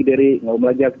ngati ke diri, ngau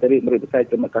belajar ke diri meripsai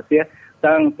terima kasih.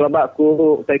 Tang pelabak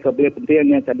aku saya ke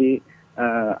pentingnya tadi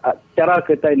cara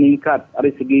kita meningkat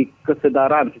dari segi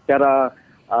kesedaran secara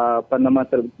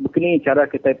begini cara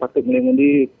kita patut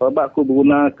mengundi sebab aku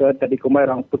berguna ke tadi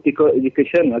kemarin political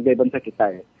education agai bangsa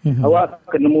kita. Awak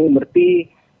kena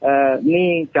mengerti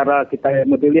ni cara kita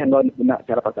memilih dan guna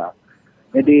cara pasal.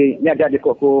 Jadi ni ada adik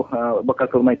aku bakal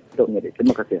ke rumah itu. Jadi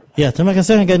terima kasih. Ya, terima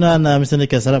kasih kenuan Mr.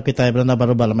 Nicholas. Harap kita beranda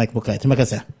baru bala mic buka. Terima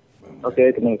kasih.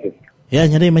 Okey, terima kasih. Ya,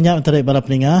 jadi banyak untuk bala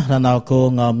pendengar dan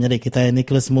aku menjadi kita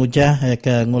Nicholas Mujah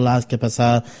ke ngulas ke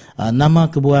pasal nama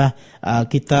kebuah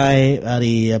kita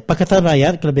dari Pakatan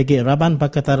Rakyat kelebih Raban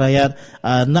Pakatan Rakyat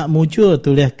nak muncul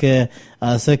tulis ke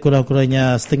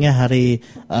sekurang-kurangnya setengah hari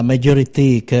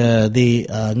majoriti ke di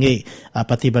ngi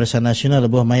Parti Barisan Nasional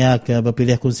lebuh maya ke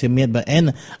berpilih kursi miat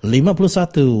BN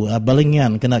 51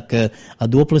 balingan kena ke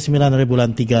 29 hari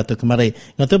bulan 3 tu kemarin.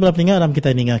 Ngatu bala pendengar dalam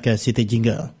kita ini ke Siti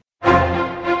Jingga.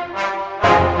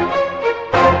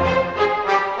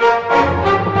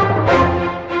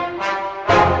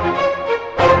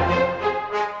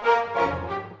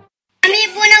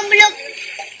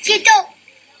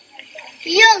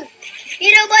 Yang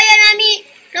ira bayar kami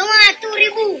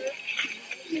 500,000.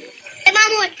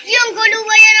 Mahmud, yang kodu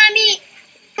bayar kami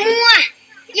semua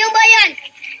yang bayar.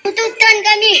 Tuntutan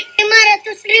kami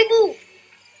 500,000.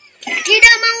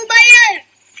 Tidak mau bayar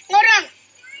orang.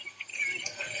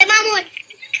 Mahmud,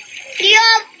 dia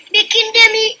bikin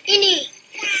demi ini.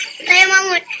 Saya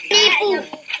Mahmud, tipu.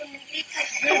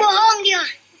 Bohong dia.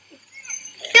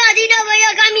 Dia tidak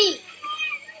bayar kami.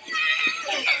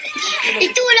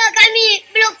 Itulah kami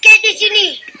blokade di sini.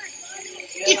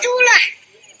 Itulah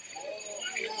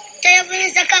saya punya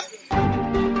cakap.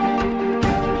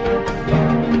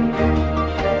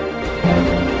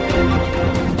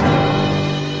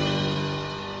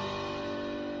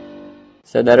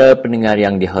 Saudara pendengar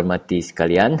yang dihormati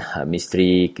sekalian,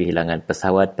 misteri kehilangan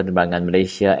pesawat penerbangan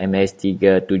Malaysia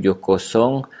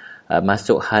MS370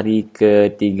 masuk hari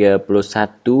ke-31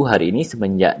 hari ini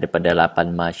semenjak daripada 8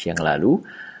 Mac yang lalu.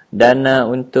 Dan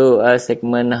untuk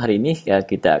segmen hari ini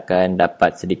kita akan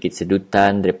dapat sedikit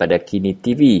sedutan daripada Kini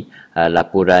TV,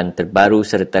 laporan terbaru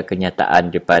serta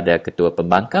kenyataan daripada Ketua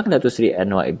Pembangkang Datuk Seri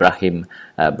Anwar Ibrahim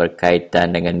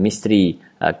berkaitan dengan misteri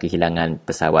kehilangan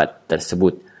pesawat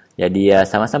tersebut. Jadi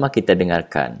sama-sama kita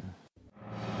dengarkan.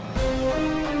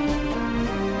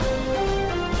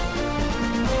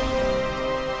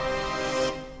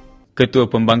 Ketua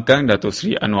Pembangkang Datuk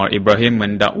Seri Anwar Ibrahim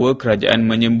mendakwa kerajaan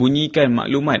menyembunyikan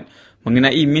maklumat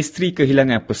mengenai misteri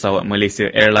kehilangan pesawat Malaysia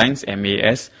Airlines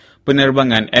MAS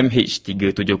penerbangan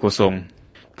MH370.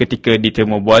 Ketika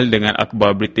ditemu bual dengan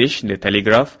akhbar British The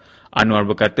Telegraph, Anwar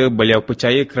berkata beliau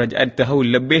percaya kerajaan tahu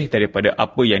lebih daripada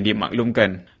apa yang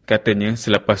dimaklumkan. Katanya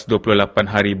selepas 28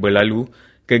 hari berlalu,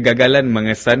 kegagalan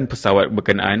mengesan pesawat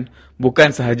berkenaan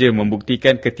bukan sahaja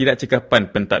membuktikan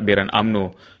ketidakcekapan pentadbiran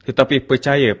UMNO, tetapi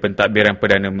percaya pentadbiran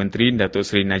Perdana Menteri Datuk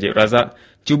Seri Najib Razak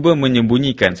cuba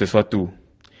menyembunyikan sesuatu.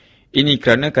 Ini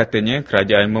kerana katanya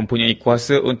kerajaan mempunyai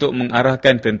kuasa untuk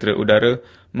mengarahkan tentera udara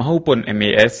mahupun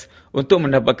MAS untuk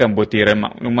mendapatkan butiran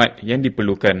maklumat yang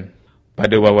diperlukan.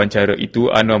 Pada wawancara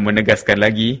itu, Anwar menegaskan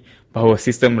lagi bahawa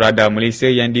sistem radar Malaysia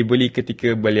yang dibeli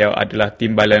ketika beliau adalah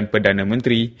timbalan Perdana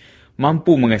Menteri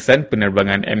mampu mengesan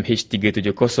penerbangan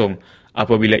MH370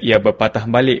 apabila ia berpatah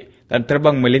balik dan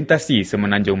terbang melintasi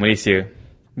semenanjung Malaysia.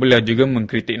 Beliau juga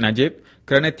mengkritik Najib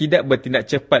kerana tidak bertindak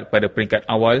cepat pada peringkat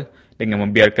awal dengan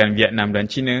membiarkan Vietnam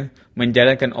dan China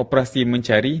menjalankan operasi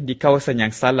mencari di kawasan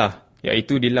yang salah,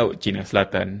 iaitu di Laut China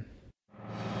Selatan.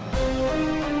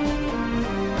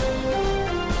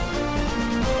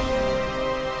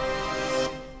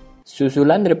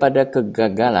 Susulan daripada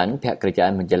kegagalan, pihak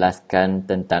kerajaan menjelaskan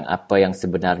tentang apa yang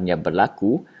sebenarnya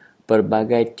berlaku.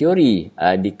 Pelbagai teori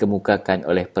dikemukakan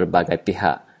oleh pelbagai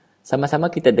pihak.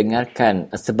 Sama-sama kita dengarkan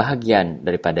sebahagian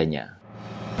daripadanya.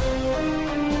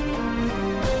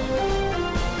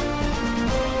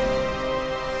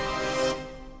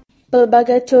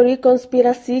 Pelbagai teori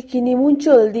konspirasi kini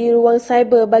muncul di ruang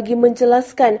cyber bagi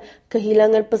menjelaskan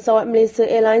kehilangan pesawat Malaysia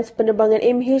Airlines penerbangan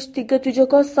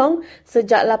MH370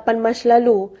 sejak 8 Mac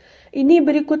lalu. Ini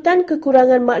berikutan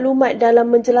kekurangan maklumat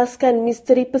dalam menjelaskan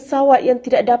misteri pesawat yang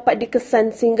tidak dapat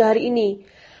dikesan sehingga hari ini.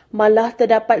 Malah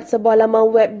terdapat sebuah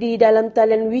laman web di dalam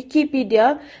talian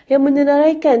Wikipedia yang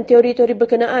menyenaraikan teori-teori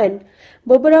berkenaan.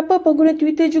 Beberapa pengguna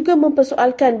Twitter juga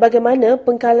mempersoalkan bagaimana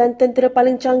pengkalan tentera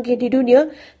paling canggih di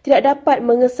dunia tidak dapat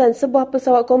mengesan sebuah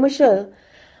pesawat komersial.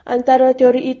 Antara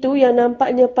teori itu yang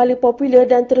nampaknya paling popular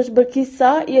dan terus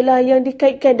berkisar ialah yang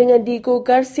dikaitkan dengan Diego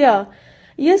Garcia.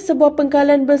 Ia sebuah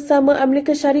pengkalan bersama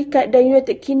Amerika Syarikat dan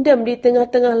United Kingdom di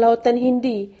tengah-tengah lautan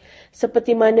Hindi.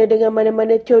 Seperti mana dengan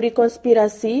mana-mana teori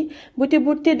konspirasi,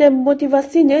 bukti-bukti dan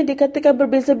motivasinya dikatakan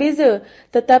berbeza-beza,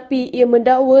 tetapi ia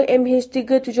mendakwa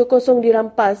MH370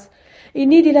 dirampas.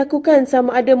 Ini dilakukan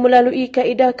sama ada melalui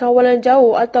kaedah kawalan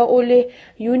jauh atau oleh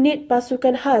unit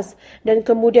pasukan khas dan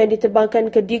kemudian diterbangkan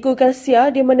ke Diego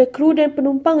Garcia di mana kru dan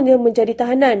penumpangnya menjadi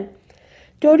tahanan.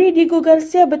 Teori Diego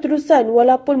Garcia berterusan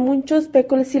walaupun muncul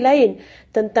spekulasi lain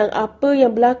tentang apa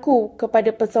yang berlaku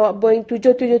kepada pesawat Boeing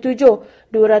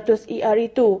 777-200ER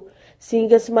itu.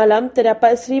 Sehingga semalam,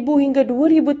 terdapat 1,000 hingga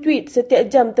 2,000 tweet setiap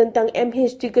jam tentang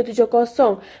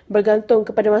MH370 bergantung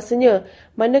kepada masanya.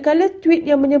 Manakala tweet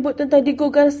yang menyebut tentang Diego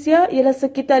Garcia ialah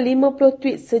sekitar 50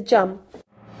 tweet sejam.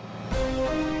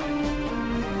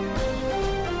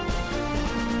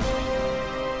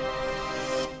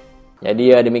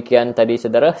 Jadi demikian tadi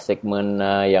saudara segmen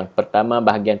yang pertama,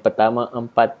 bahagian pertama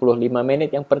 45 minit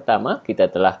yang pertama kita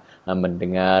telah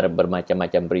mendengar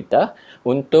bermacam-macam berita.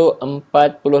 Untuk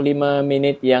 45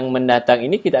 minit yang mendatang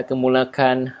ini kita akan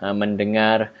mulakan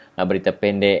mendengar berita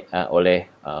pendek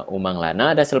oleh Umang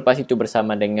Lana dan selepas itu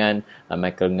bersama dengan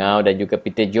Michael Ngau dan juga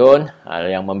Peter John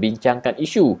yang membincangkan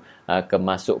isu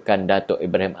kemasukan Datuk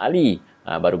Ibrahim Ali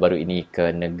baru-baru ini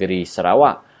ke negeri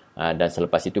Sarawak. Dan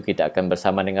selepas itu kita akan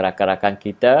bersama dengan rakan-rakan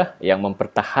kita yang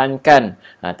mempertahankan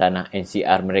tanah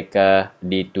NCR mereka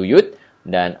di Tuyut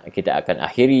dan kita akan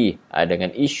akhiri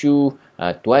dengan isu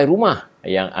tuai rumah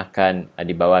yang akan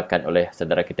dibawakan oleh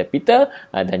saudara kita Peter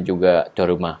dan juga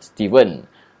tuai rumah Steven.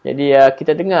 Jadi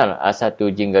kita dengar satu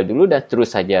jingle dulu dan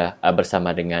terus saja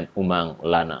bersama dengan Umang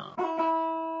Lana.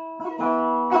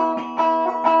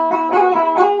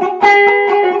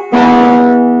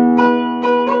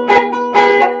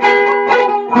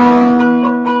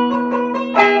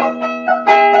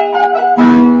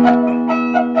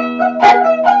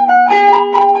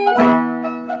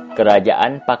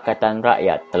 Kerajaan Pakatan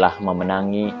Rakyat telah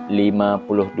memenangi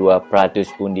 52%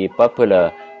 undi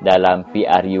popular dalam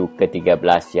PRU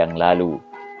ke-13 yang lalu,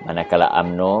 manakala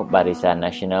UMNO Barisan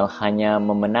Nasional hanya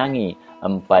memenangi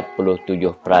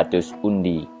 47%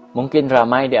 undi. Mungkin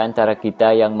ramai di antara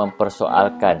kita yang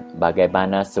mempersoalkan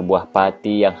bagaimana sebuah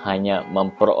parti yang hanya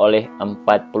memperoleh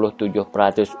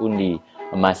 47% undi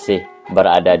masih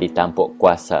berada di tampuk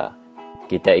kuasa.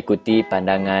 Kita ikuti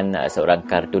pandangan seorang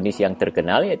kartunis yang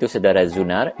terkenal iaitu saudara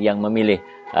Zunar yang memilih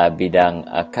bidang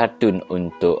kartun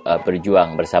untuk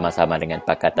berjuang bersama-sama dengan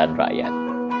Pakatan Rakyat.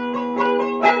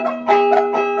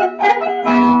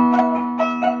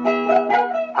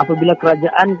 Apabila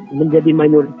kerajaan menjadi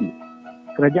minoriti,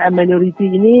 kerajaan minoriti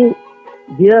ini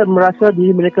dia merasa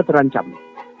diri mereka terancam.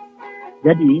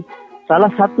 Jadi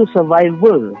salah satu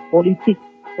survival politik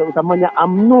terutamanya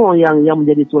UMNO yang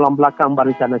menjadi tulang belakang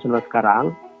Barisan Nasional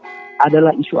sekarang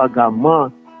adalah isu agama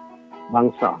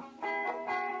bangsa.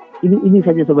 Ini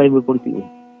saja survival politik ini.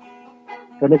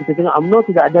 Kerana kita tengok UMNO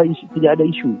tidak ada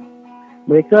isu.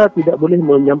 Mereka tidak boleh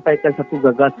menyampaikan satu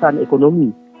gagasan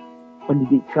ekonomi,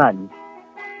 pendidikan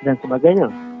dan sebagainya.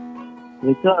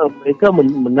 Mereka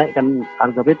menaikkan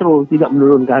harga petrol, tidak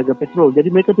menurunkan harga petrol. Jadi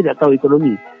mereka tidak tahu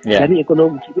ekonomi. Yeah. Jadi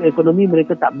ekonomi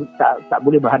mereka tak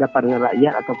boleh berhadapan dengan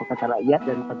rakyat atau Pakatan Rakyat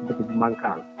dan parti-parti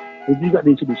pembangkang. Itu juga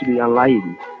dari sudut-sudut yang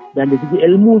lain. Dan dari segi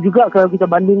ilmu juga kalau kita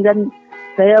bandingkan,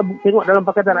 saya tengok dalam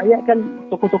Pakatan Rakyat kan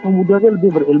tokoh-tokoh mudanya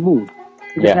lebih berilmu.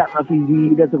 Tidak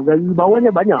Rafizi dan sebagainya. Di bawahnya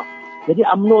banyak. Jadi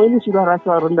UMNO ini sudah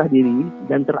rasa rendah diri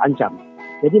dan terancam.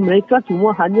 Jadi mereka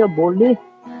semua hanya boleh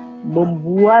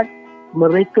membuat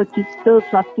mereka cipta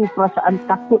satu perasaan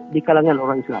takut di kalangan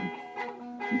orang Islam.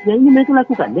 Yang ini mereka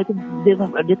lakukan.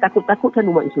 Dia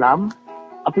takut-takutkan umat Islam.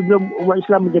 Apabila umat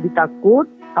Islam menjadi takut,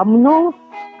 UMNO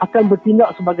akan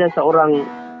bertindak sebagai seorang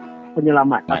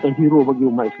penyelamat atau hero bagi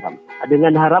umat Islam.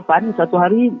 Dengan harapan satu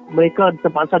hari mereka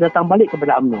terpaksa datang balik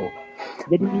kepada UMNO.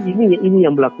 Jadi ini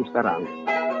yang berlaku sekarang.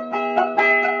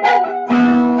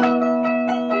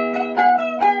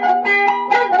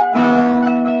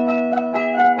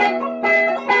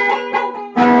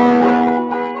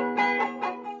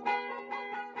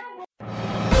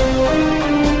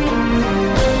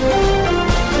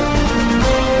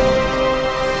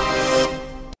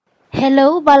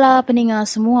 Hello bala pendengar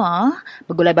semua.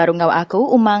 Bergulai baru ngau aku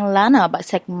Umang Lana bak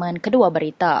segmen kedua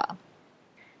berita.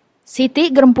 Siti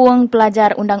Gerempuang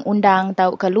pelajar undang-undang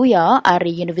Tau Keluya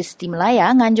Ari Universiti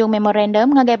Melaya nganjung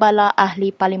memorandum ngagai bala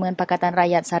ahli Parlimen Pakatan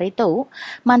Rakyat Sarito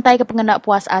mantai ke pengendak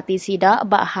puas hati sidak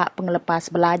bak hak pengelepas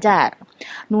belajar.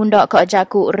 Nundak ke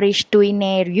jaku Rish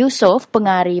Tuine Yusof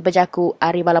pengari berjaku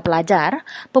Ari bala pelajar,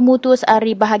 pemutus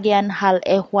Ari bahagian hal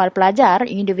ehwal pelajar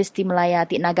Universiti Melaya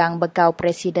Tik Nagang bekau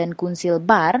Presiden Kunsil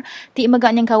Bar, Tik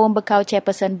megak nyengkawang bekau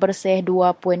Chairperson Bersih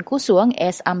 2.0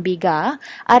 S Ambiga,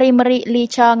 Ari Merik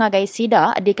Lica ngagai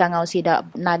sida di kangau sida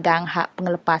nagang hak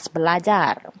pengelepas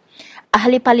belajar.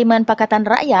 Ahli Parlimen Pakatan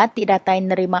Rakyat tidak datai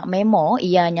nerima memo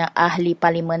ianya Ahli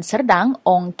Parlimen Serdang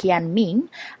Ong Kian Ming,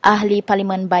 Ahli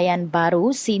Parlimen Bayan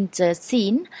Baru Sin Che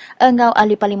Sin, engau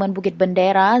Ahli Parlimen Bukit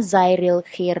Bendera Zairil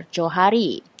Khir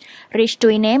Johari. Rich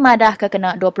tu ini madah ke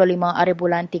kena 25 hari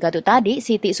bulan 3 tu tadi,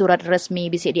 Siti surat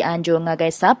resmi bisik dianjur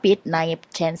ngagai sapit naib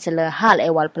Chancellor Hal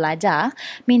Ehwal Pelajar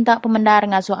minta pemendar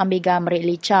ngasuh ambiga merik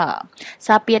lica.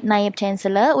 Sapit naib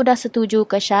Chancellor udah setuju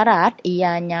ke syarat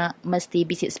ianya mesti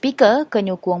bisik speaker ke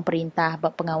nyukung perintah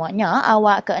pengawaknya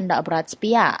awak ke endak berat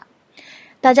sepiak.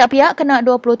 Tajak pihak kena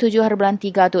 27 hari bulan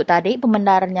 3 tu tadi,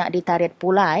 pemendarnya ditarik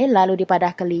pulai lalu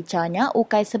dipadah ke licanya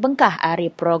ukai sebengkah hari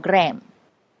program.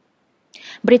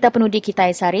 Berita penuh di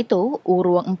Kitai sehari itu,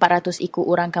 urung 400 ikut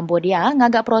orang Cambodia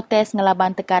ngagak protes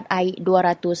ngelaban tekat air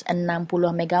 260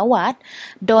 megawatt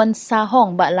don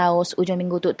sahong bak Laos ujung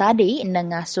minggu tu tadi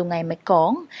nengah sungai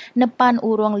Mekong, nepan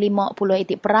urung 50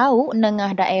 itik perahu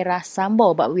nengah daerah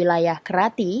Sambo bak wilayah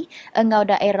Kerati, engau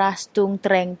daerah Stung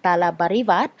Treng Tala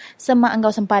Barivat, semak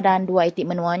engau sempadan 2 itik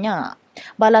menuanya.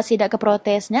 Balas sidak ke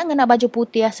protesnya ngena baju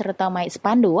putih serta mai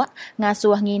spanduk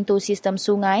ngasuh ngintu sistem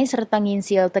sungai serta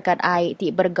nginsil tekat air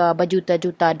ti berga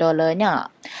berjuta-juta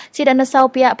dolarnya. Sidak nesau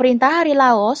pihak perintah hari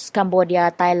Laos, Cambodia,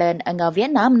 Thailand engau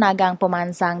Vietnam nagang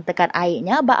pemansang tekat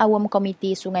airnya ba awam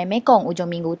komiti Sungai Mekong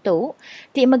ujung minggu tu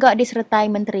ti megak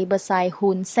disertai Menteri Besar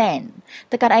Hun Sen.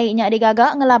 Tekat airnya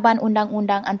digagak ngelaban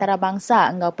undang-undang antarabangsa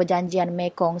engau perjanjian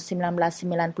Mekong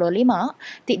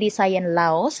 1995 ti disayen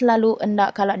Laos lalu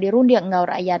endak kalak dirundia ngau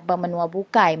rakyat bermenua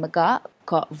bukai megak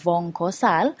Kok Vong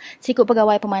Kosal, sikut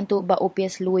pegawai pemantu bak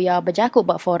upis luya berjakut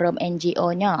bak forum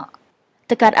NGO-nya.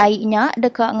 Tekat airnya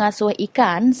dekat ngasuh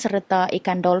ikan serta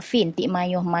ikan dolphin ti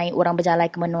mayuh mai orang berjalai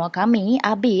ke menua kami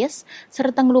habis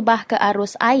serta ngelubah ke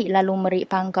arus air lalu merik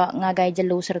pangkak ngagai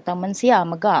jelu serta mensia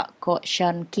megak Kok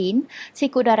Sean Kin,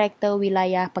 sikut Direktur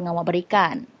Wilayah Pengawal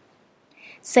Berikan.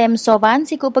 Sam Sovan,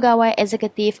 siku pegawai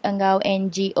eksekutif enggau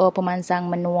NGO pemansang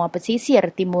menua pesisir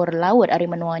timur laut hari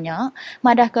menuanya,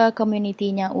 madah ke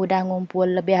komunitinya udah ngumpul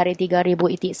lebih hari 3,000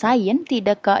 itik sain ti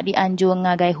dekat dianjur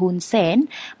ngagai Hun Sen,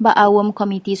 ba awam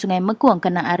komiti Sungai Mekong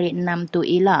kena hari 6 tu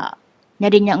ila.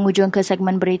 Nyadinya ngujung ke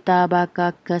segmen berita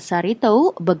baka ke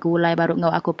Sarito, begulai baru ngau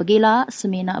aku pergilah,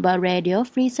 seminak ba Radio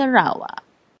Free Sarawak.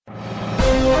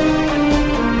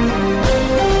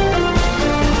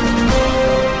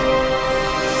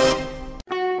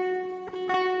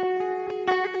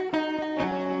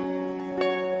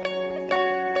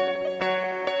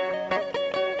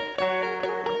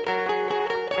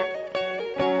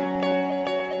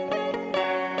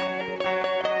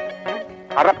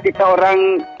 Harap kita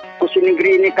orang Kursi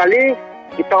Negeri ini kali,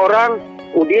 kita orang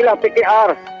udilah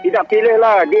PKR. Tidak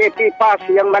pilihlah DAP PAS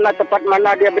yang mana tempat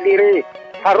mana dia berdiri.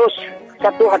 Harus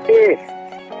satu hati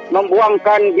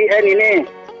membuangkan BN ini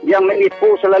yang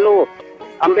menipu selalu.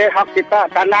 Ambil hak kita,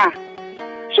 tanah,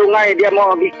 sungai dia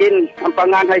mau bikin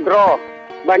empangan hidro.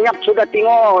 Banyak sudah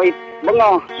tengok,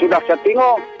 bengah sudah saya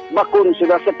tengok, bakun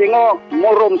sudah saya tengok,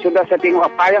 murum sudah saya tengok.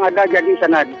 Apa yang ada jadi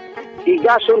sana. 3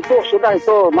 suntuk sudah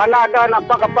itu. Mana ada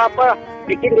nampak apa-apa,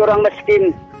 bikin orang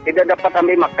miskin, tidak dapat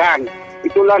ambil makan.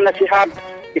 Itulah nasihat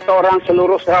kita orang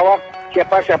seluruh Sarawak.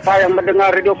 Siapa-siapa yang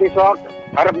mendengar Radio Fisok,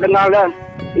 harap dengarlah,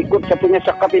 ikut satunya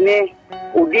sakap ini.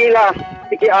 Udilah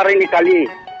PKR ini kali.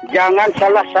 Jangan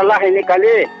salah-salah ini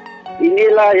kali.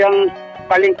 Inilah yang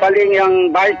paling-paling yang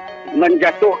baik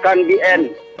menjatuhkan BN.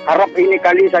 Harap ini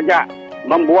kali saja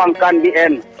membuangkan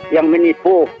BN yang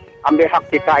menipu, ambil hak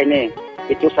kita ini.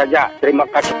 Itu saja. Terima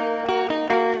kasih.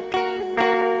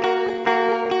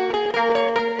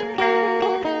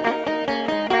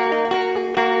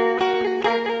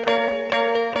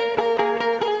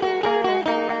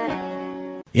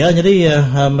 Ya, jadi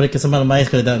mereka semua mai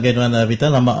sekali tak genuan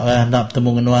kita lama nak bertemu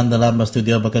dengan dalam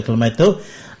studio bakal kelma itu.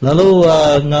 Lalu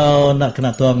ngau nak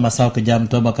kena tuang masa ke jam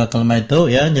tu bakal kelma itu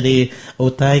ya. Jadi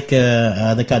utai ke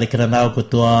dekat di Keranau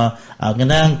ketua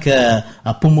ngenang ke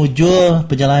pemujul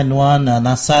perjalanan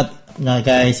nasat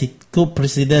ngagai siku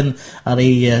presiden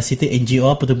dari Siti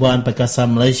NGO Pertubuhan Perkasa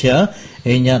Malaysia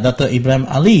ianya Dato' Ibrahim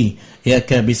Ali ya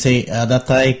ke bisa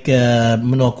datai ke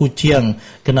menua Kuching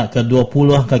kena ke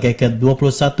 20 ke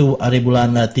 21 hari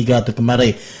bulan 3 tu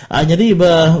kemarin. Jadi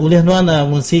oleh nuan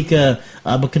mungsi ke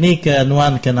berkeni ke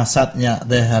nuan ke nasatnya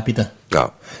deh Peter. Ya.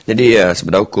 Jadi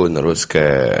sebenarnya aku terus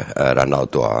ke ranau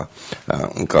tua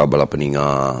engkau bala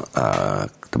peninga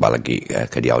tebal lagi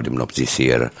ke dia di menua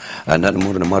pesisir nak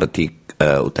nomor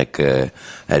utai ke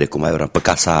ada kumai orang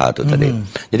Perkasa tu tadi.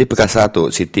 Jadi Perkasa tu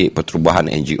Siti Pertubuhan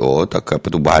NGO atau ke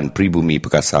Pertubuhan Pribumi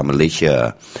Perkasa Malaysia.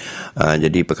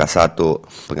 Jadi Perkasa tu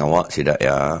pengawak sidak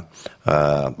ya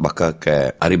bakal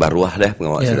ke hari baruah dah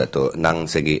pengawak sidak tu nang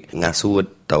segi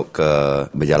ngasut atau ke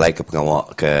berjalai ke pengawal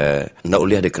ke nak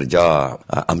boleh ada kerja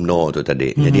UMNO tu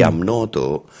tadi. Jadi UMNO tu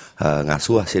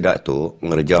ngasuh sidak tu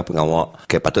ngerja pengawal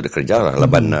ke patut kerja lah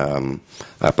laban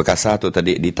perkasa tu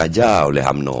tadi ditaja oleh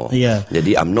UMNO.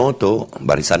 Jadi UMNO tu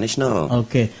Barisan Nasional.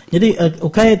 Okey. Jadi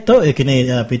ukai tu kini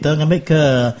Peter ngambil ke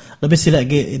lebih silap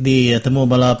lagi di temu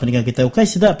bala pendengar kita. Ukai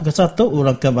sidak perkasa tu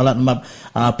orang ke balat map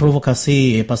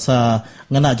provokasi pasal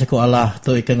ngena jaku Allah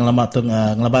tu ikan ngelamat tu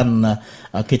ngelaban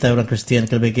kita orang Kristian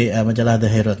ke lebih majalah The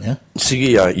Herald ya.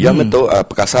 Sigi ya, yang betul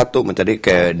perkasa tu tadi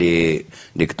ke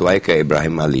diketuai ke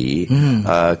Ibrahim Ali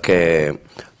ke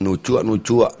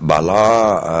nucuak bala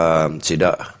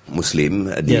sidak Muslim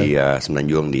di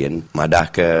Semenanjung Dian madah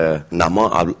ke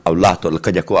nama Allah tu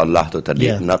kejaku Allah tu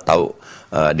tadi nak tahu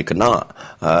dikena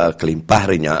kelimpah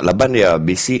rinya laban dia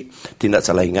bisi tindak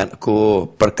salah ingat ku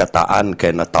perkataan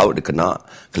ke nak tahu dikena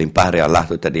kelimpah ri Allah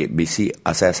tu tadi bisi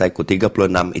asai ku 36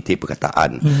 iti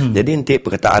perkataan. Jadi inti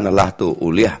perkataan Allah tu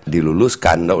uliah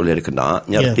diluluskan dak ulih dikena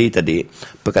nyerti tadi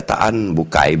perkataan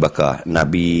bukai baka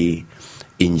Nabi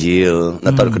Injil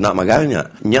nak tahu kena magalnya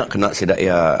nyak kena sidak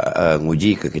ya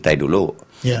nguji ke kita dulu.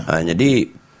 Jadi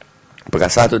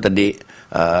perkasa tu tadi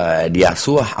dia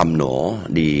suah UMNO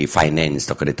di finance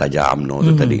atau ditaja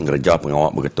UMNO tu tadi ngerja pengawal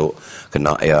begitu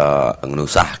kena ya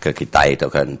ngenusah ke kita itu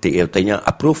kan tanya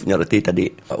approve nyerti tadi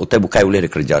utai bukai boleh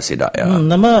dikerja sidak ya.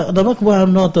 Nama kubuah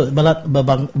UMNO tu balat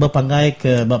berpangai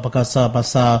ke perkasa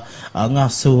pasal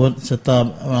ngasuh serta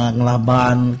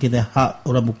ngelaban kita hak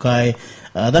orang bukai.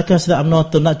 Adakah sudah UMNO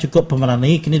tu nak cukup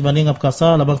pemerani kini dibanding dengan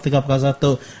perkasa labang tiga perkasa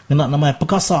tu kena namanya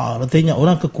perkasa artinya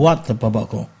orang kekuat apa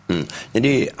bakku.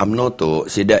 Jadi UMNO tu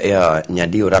sidak ya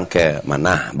nyadi orang ke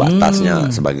mana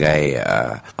batasnya sebagai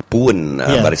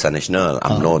Barisan Nasional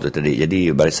UMNO tu tadi.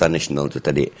 Jadi Barisan Nasional tu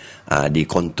tadi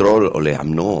dikontrol oleh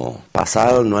UMNO.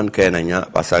 Pasal nuan ke nanya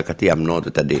pasal kati UMNO tu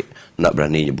tadi nak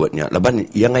berani nyebutnya. Laban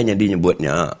yang lain nyadi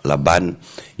nyebutnya laban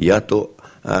ya tu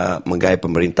menggai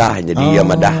pemerintah jadi ya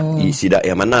madah sidak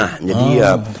yang mana jadi ya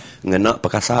ngena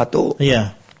perkasa tu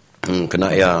kena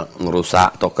ya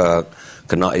ngerusak atau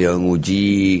kena ya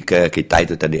nguji ke kita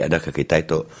itu tadi ada ke kita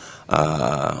itu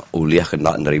uliah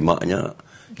kena nerimanya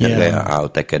yang gaya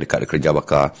utai ke dekat kerja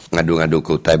baka ngadu-ngadu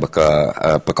ke utai baka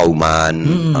perkauman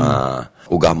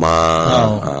agama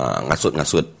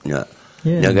ngasut-ngasutnya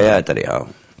yang gaya tadi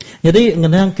Jadi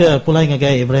ngenang ke pulai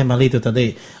ngagai Ibrahim Ali tu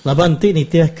tadi. Laban ti ni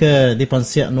tiah ke di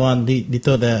pansiak nuan di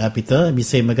tu dah Peter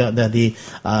bisa megak dah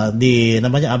di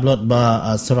namanya upload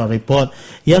surat report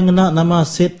yang nama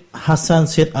Syed Hasan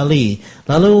Syed Ali.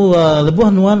 Lalu lebuh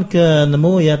nuan ke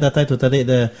nemu ya data itu tadi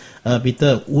dah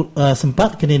Peter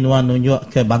sempat kini nuan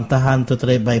nunjuk ke bantahan tu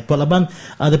tadi baik pot laban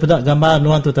daripada gambar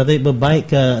nuan tu tadi berbaik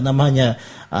ke namanya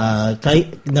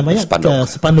namanya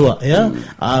sepanduk ya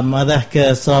madah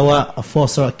ke Sarawak for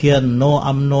Sarakian no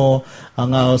UMNO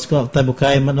ngau skop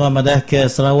tabukai nuan madah ke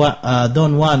Sarawak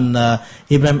don't want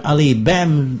Ibrahim Ali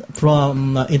banned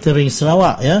from entering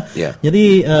Sarawak ya.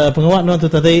 Jadi pengawal nuan tu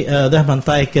tadi dah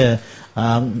mantai ke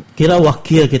kira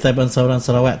wakil kita bangsa orang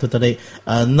Sarawak tu tadi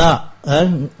nak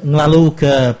ngelalu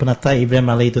ke penatai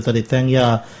Ibrahim Ali tu tadi tang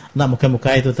ya nak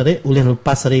muka-muka itu tadi boleh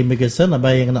lepas dari immigration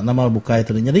apa yang nak nama buka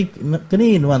itu jadi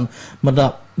kini nuan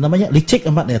medap namanya licik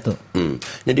amat dia tu.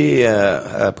 Jadi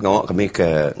pengawal kami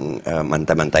ke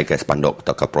mantai-mantai ke spanduk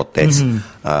atau ke protes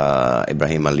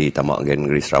Ibrahim Ali tamak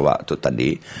negeri Sarawak tu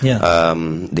tadi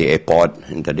di airport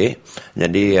tadi.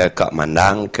 Jadi kak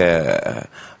mandang ke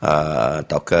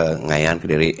atau ke ngayan ke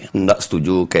diri ndak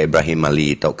setuju ke Ibrahim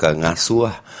Ali atau ke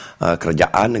ngasuh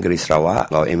kerajaan negeri Sarawak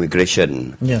atau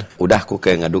immigration. Udah aku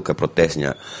ke ngadu ke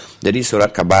protesnya. Jadi surat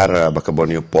kabar baka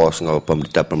Borneo Post ngau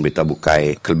pemberita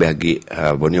bukai kelebih lagi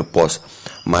Borneo Post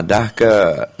madah ke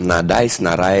nadai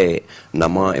senarai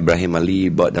nama Ibrahim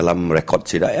Ali buat dalam rekod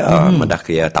sidak madah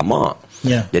ke ya tamak.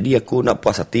 Jadi aku nak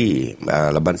puas hati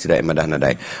leban sidak madah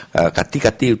nadai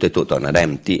kati-kati utetuk tu nadai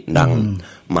mti nang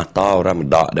mata orang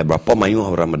medak ada berapa mayu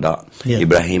orang medak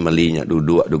Ibrahim Ali nya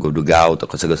duduk dugau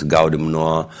tak segau di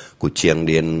menua kucing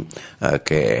dia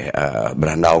ke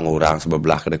berandau orang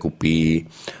sebelah kedai kopi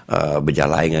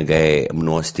berjalai ngagai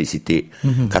menua siti-siti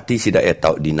kati sidak ya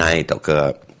tau dinai tau ke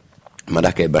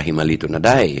madah ke Ibrahim Ali tu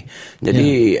nadai.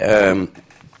 Jadi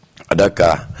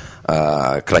adakah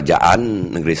kerajaan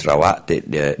negeri Sarawak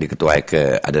diketuai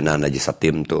ke Adnan Najis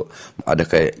Satim tu ada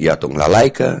ke ya tu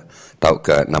ngelalai ke tau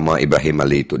ke nama Ibrahim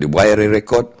Ali tu dibuai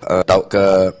rekod tau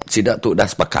ke sidak tu dah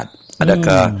sepakat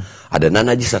adakah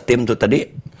Adnan Najis Satim tu tadi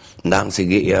ndang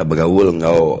sigi ya bergaul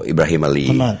ngau Ibrahim Ali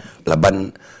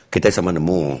laban kita sama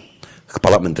nemu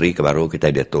kepala menteri kebaru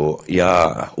kita dia tu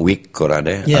ya weak korang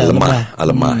deh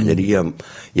lemah jadi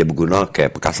ya berguna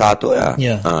ke perkasa tu ya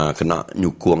kena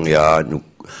nyukung ya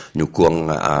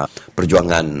nyukung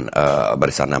perjuangan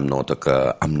Barisan UMNO atau ke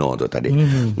UMNO tu tadi.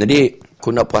 Jadi aku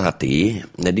nak puas hati,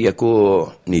 jadi aku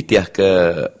nitiah ke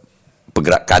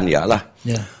pergerakan dia lah.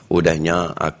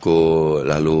 Udahnya aku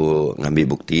lalu ngambil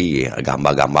bukti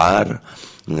gambar-gambar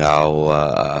ngau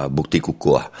bukti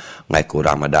kukuh ngai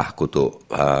kurang madah aku tu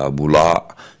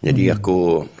bulak. Jadi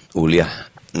aku uliah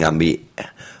ngambil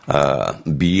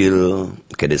bil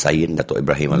kedesain Datuk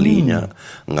Ibrahim Ali nya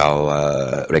ngau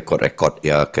rekod-rekod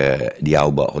ya ke dia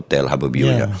ubah hotel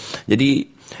Harbourview nya. Jadi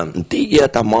nanti ia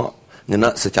tamak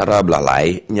ngena secara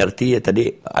belalai nyerti ya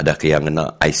tadi ada ke yang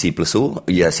ngena IC plusu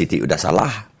ya Siti udah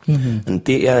salah.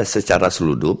 Nanti ya secara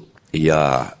seludup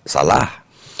ya salah.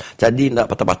 Jadi nak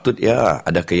patut-patut ya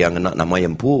ada ke yang ngena nama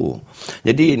Yempu.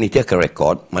 Jadi ini dia ke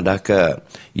rekod madah ke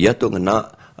ia tu ngena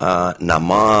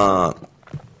nama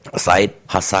Said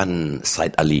Hasan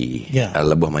Said Ali.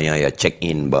 Lebuh maya ya check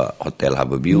in ba hotel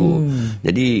Harbourview.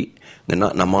 Jadi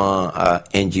ngena nama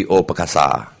NGO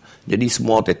Perkasa. Jadi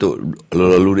semua itu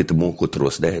lalu ditemuku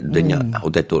terus deh. Denya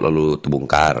itu lalu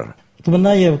terbongkar.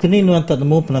 Sebenarnya kini nuan tak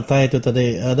nemu penatai itu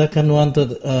tadi. Adakah nuan tu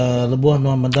lebuh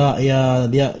nuan mendak ya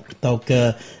dia tahu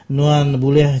ke nuan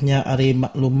bolehnya ari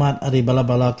maklumat ari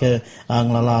bala-bala ke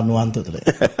ngelala nuan tu tadi.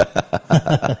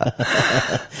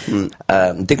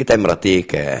 Nanti kita merhati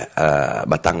ke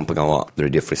batang pengawal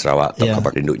Radio Free Sarawak atau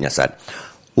kabar induk nyasat.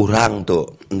 Orang tu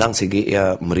ndang segi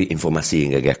ya meri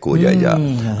informasi ngage aku aja.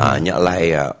 Nyaklah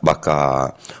ya baka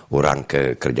orang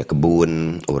ke kerja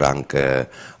kebun, orang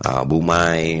ke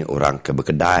bumai, orang ke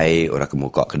berkedai, orang ke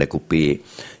muka kedai kopi.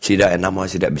 Sida nama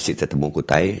sida bisik tetemu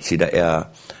kutai, sida ya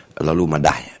lalu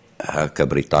madah ke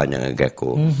beritanya ngage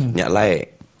aku.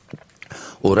 Nyaklah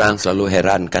orang selalu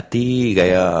heran kati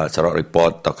gaya Sarawak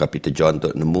Report atau Peter John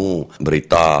untuk nemu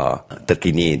berita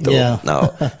terkini tu.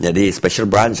 Jadi special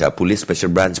branch polis special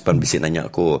branch pun bisik nanya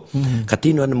aku.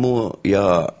 Kati nuan nemu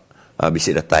ya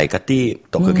bisik datai kati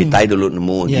tok ke kita dulu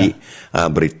nemu di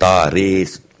berita hari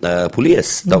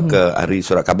polis atau ke hari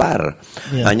surat kabar.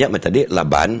 Hanya tadi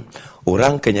laban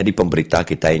orang kena di pemberita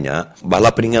kitanya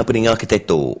bala peningal-peningal kita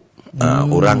itu.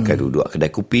 Orang ke duduk kedai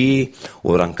kopi,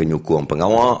 orang ke nyukung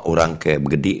pengawal, orang ke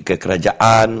bergedik ke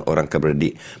kerajaan, orang ke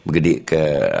bergedik ke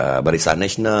Barisan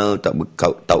Nasional,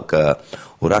 tahu ke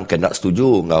orang ke nak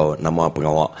setuju ngau nama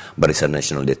pengawal Barisan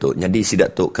Nasional dia tu. Jadi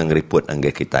sidak tu ke ngeriput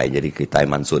angge kita. Jadi kita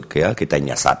mansud ke ya, kita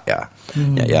nyasat ya.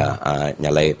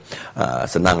 Nyalai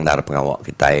senang dar pengawal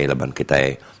kita leban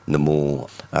kita nemu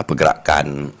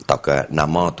pergerakan atau ke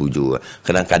nama tuju.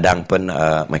 Kadang-kadang pun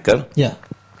Michael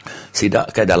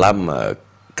sidak ke dalam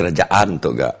kerajaan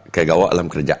tu gak ke gawak dalam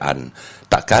kerajaan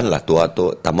takkanlah tua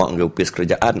tu tamak ngupis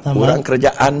kerajaan orang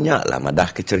kerajaannya lah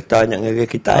madah ke ceritanya ngage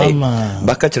kita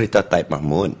bakal cerita Taib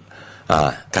Mahmud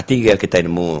ketiga kita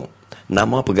nemu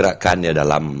nama pergerakannya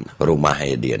dalam rumah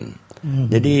Edin.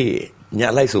 Jadi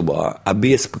nyaklai subah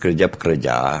habis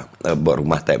pekerja-pekerja buat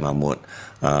rumah Taib Mahmud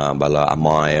bala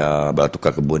amai bala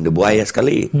tukar kebun dia buaya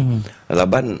sekali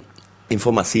laban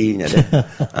informasinya deh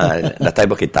datai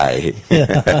berkitai.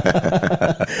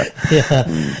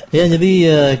 Jadi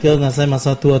kalau ngasai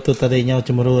masa tua tu tadinya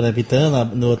cemuru dah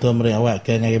kita dua tua meri awak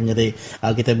ke ngai menjadi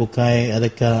kita bukai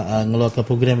adakah ngeluarkan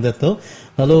program itu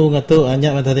lalu ngatu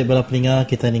anyak tadi bala peningal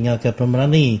kita ningal ke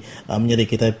pemerani menjadi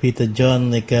kita Peter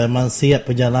John ke mansiat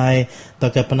pejalai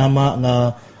atau ke penama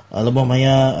lebuh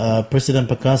maya Presiden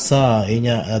Perkasa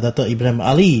inya Datuk Ibrahim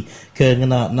Ali ke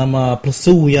ngena nama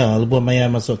Persu ya lebuh maya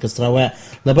masuk ke Sarawak.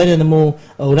 Lepas dia nemu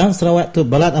orang Sarawak tu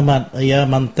balat amat ya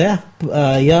manteh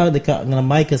ya dekat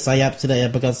ngemai ke sayap sidak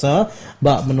ya Perkasa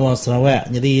bak menua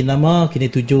Sarawak. Jadi nama kini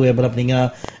tuju ya berapa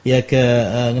meninggal ya ke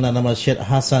ngena nama Syed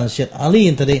Hasan Syed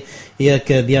Ali tadi ya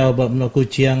ke dia bak menua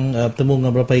Kuching bertemu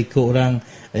dengan berapa ikut orang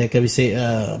ya ke bisi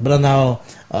beranau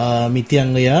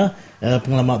meeting ya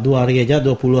pengalaman 2 hari aja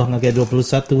 20 hingga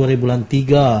 21 hari bulan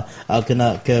 3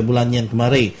 kena ke bulan yang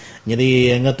kemarin.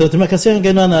 Jadi ngatu terima kasih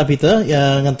kenan Peter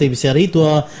yang nanti bisa hari tu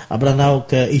beranau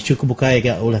ke isu kebukai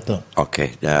ke ulah tu.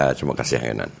 Okey, ya terima kasih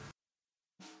kenan.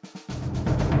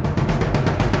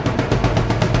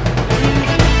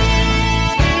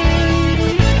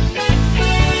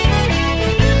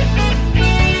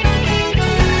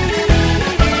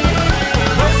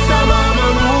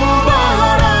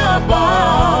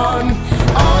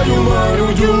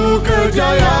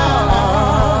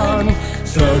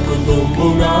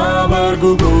 Bunga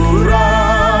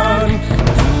berguguran,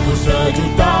 tunggu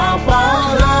sejuta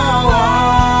pahlawan.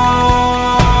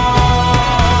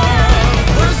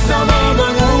 Bersama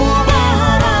mengubah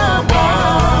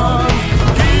harapan,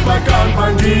 kibarkan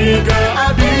panji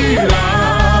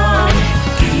keadilan,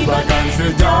 kibarkan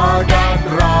sejagat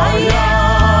raya,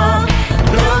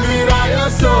 demi raya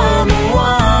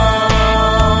semua.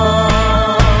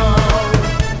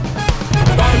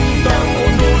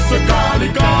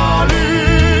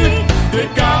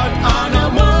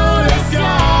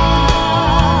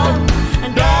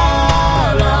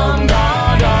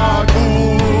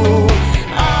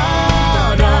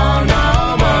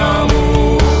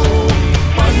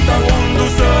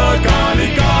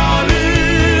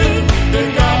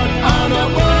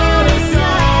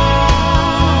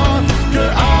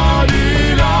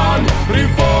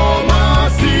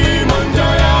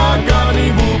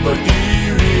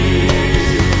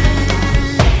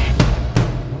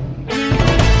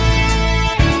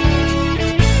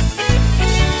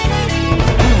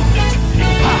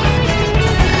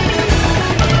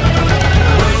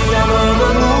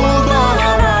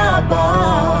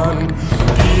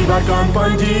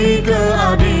 panji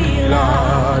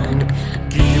keadilan,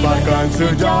 kibarkan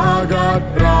sejagat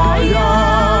raya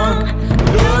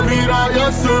demi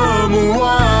rakyat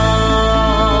semua.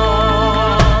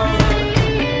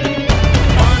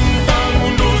 Pantang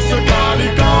mundur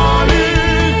sekali-kali,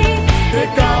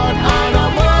 tekad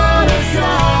anak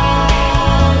Malaysia,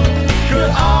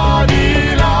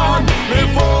 keadilan,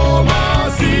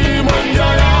 reformasi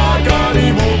menjayakan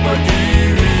ibu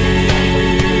pertiwi.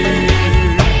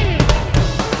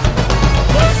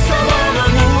 Bersama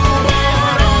mengubah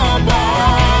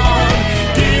harapan,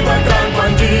 kibarkan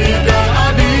panji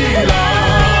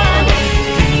keadilan,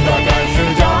 kibarkan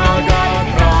sejagat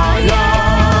raya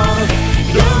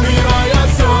demi rakyat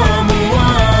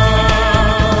semua,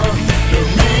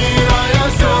 demi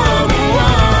rakyat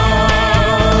semua,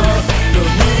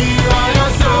 demi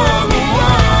rakyat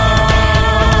semua.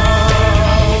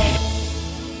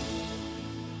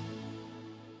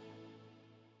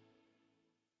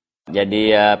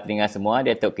 Jadi pendengar semua,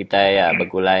 Datuk kita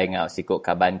bergulai dengan sikut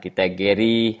kaban kita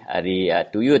Gary hari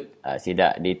Tuyut.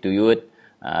 Sidak di Tuyut,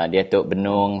 Datuk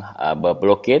Benung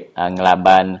berblokit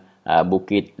ngelaban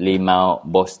Bukit Limau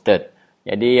Boston.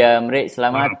 Jadi Merik,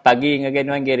 selamat pagi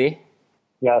dengan Gary.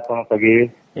 Ya, selamat pagi.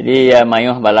 Jadi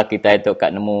mayuh bala kita itu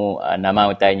kat nemu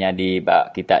nama utainya di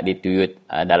kita di Tuyut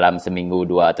dalam seminggu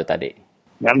dua tu tadi.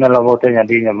 Yang dalam botanya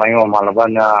di mayuh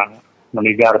malabannya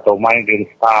menijar atau main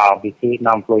gangsta bisi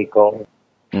 60 ikut.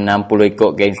 60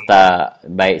 ikut gangsta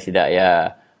baik sidak ya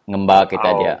ngembal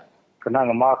kita dia. Kena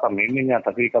ngembal kami ininya,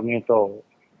 tapi kami itu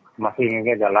masih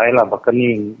ngege jalai lah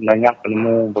berkening banyak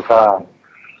penemu beka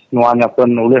nuanya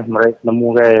pun oleh mereka nemu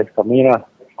guys kami lah.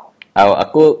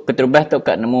 Aku keterubah tu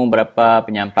kat nemu berapa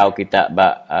penyampau kita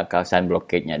kawasan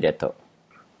blokadnya dia tu.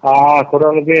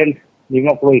 Kurang lebih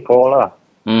 50 ikut lah.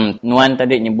 Nuan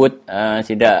tadi nyebut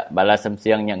sidak balas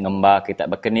semsiang yang ngembak kita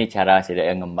berkeni cara sidak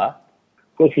yang ngembak.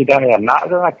 Ku sidak ya nak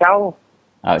ke ngacau.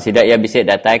 Sidak ya bisa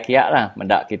datai kiak lah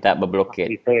mendak kita berblokad.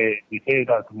 Bisa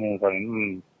dah semua kan.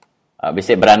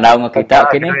 Bisa berandau dengan kita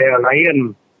okey ni. Ya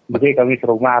lain. Jadi kami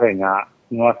serumah renya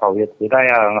ngua sawit sidak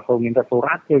ya ngasuh minta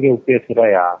surat ke UP sidak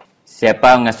ya.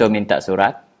 Siapa ngasuh minta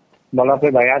surat? Bala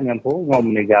pe bayar yang tu ngau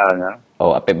menejarnya.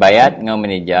 Apa bayar ngau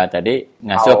manager tadi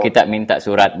ngasuh kita minta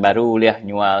surat baru boleh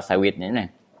nyual sawitnya ni.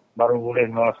 Baru boleh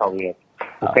nyual sawit.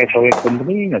 Okey, sawit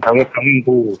company, sawit kami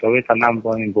bu, sawit tanam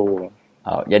kami bu.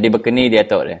 Jadi berkeni dia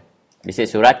tu dia. Bisa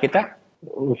surat kita?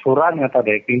 Suratnya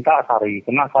tadi minta sari,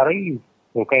 kena sari.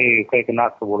 Okey kena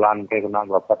sebulan, okey kena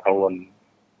berapa tahun.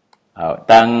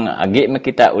 Tang agik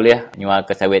kita boleh nyual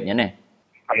ke sawitnya ni.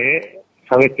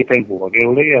 Sawit kita bu, okey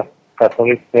boleh ya.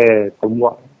 Sawit tumbuh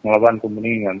ngelaban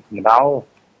company kan medau.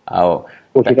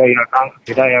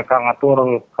 Tidak ya kang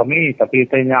atur kami tapi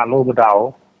tanya lu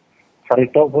bedau.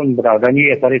 Sarito pun bedau dan ni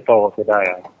sarito sudah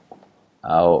ya.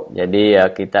 Jadi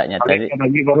kita nyata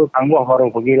tadi baru tangguh baru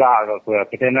pergilah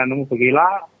kita nak nemu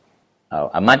pergilah.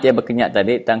 Amat ya berkenyak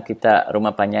tadi tang kita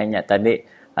rumah panyainya tadi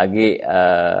lagi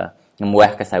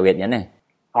ngembuah ke sawitnya ni.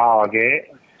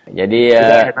 Okey. Jadi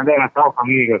nanti nak tahu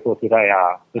kami ke sudah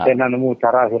ya. Kita nak nemu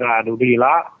cara sudah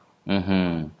adudilah.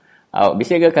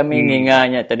 Bisa ke kami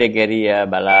nginganya tadi Gary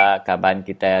bala kaban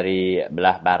kita hari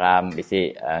belah baram bisa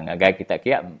ngagai kita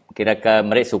kira ke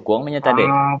merik sukung punya tadi.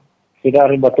 Sudah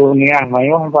hari batu niah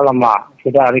mayuh lama.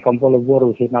 Sudah hari kampung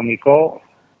lebur usi namiko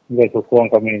ngagai sukung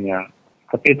kami nya.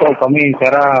 Tapi tu kami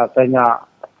cara tanya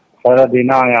cara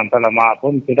dina yang lama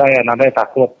pun sudah ya nadai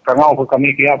takut. Kangau kami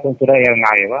kia pun sudah yang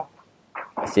ngai ba.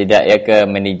 Sidak ya ke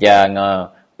manager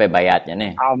bayatnya ni.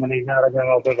 Manager aja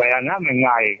ngau bayarnya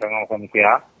mengai kangau kami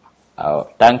kia.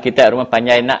 Tang kita rumah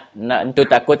panjai nak entu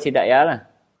takut sidak ya lah.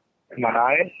 Mana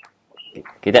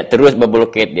kita terus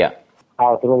berblokad dia.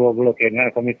 Terus berblokadnya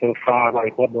kami terus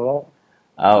ikut dulu.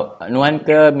 Nuan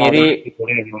ke Miri.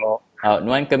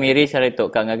 Nuan ke Miri saya tu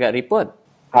kang agak report.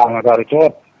 Agak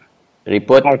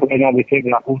report. Aku kena bisa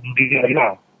berlaku dia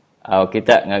lah.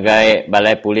 Kita ngagai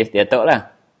balai polis dia tu lah.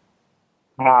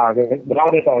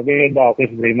 Berapa dia dah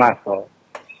kes berimas tu.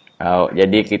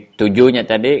 Jadi tujuannya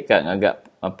tadi kang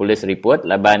agak polis report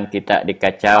laban kita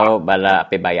dikacau bala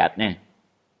api bayat ni.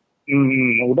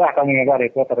 Udah kami agak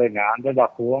report terenya. Anda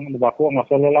bakuang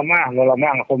masuk lama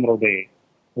masuk merode.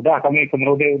 Udah kami ke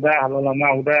merode udah lama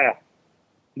udah.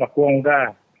 Bakuang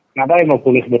udah. Nadai mau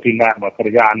polis bertindak,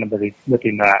 kerjaan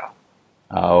bertindak.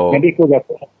 Jadi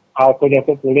aku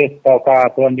jatuh polis tau ka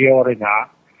tuan dia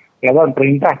orangnya. Lawan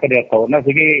perintah ke dia tahu. Nah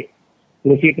segi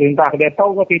polisi perintah ke dia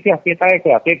tahu ke kita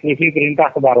ke polisi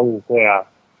perintah ke baru ko ya.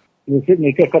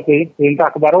 Nikah ke perintah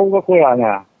ke baru ke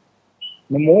ya.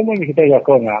 Nemu kita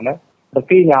jakonya nah.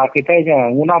 Artinya kita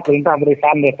nya guna perintah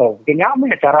berisan dia tahu.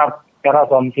 Kenyama cara cara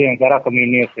somsiang, cara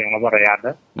komunis yang lebar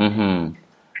rakyat.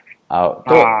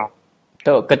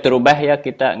 Tu keterubah ya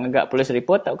kita ngagak polis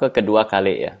report atau ke kedua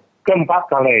kali ya? Keempat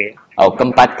kali.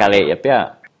 Keempat kali ya Pia.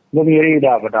 Lumiri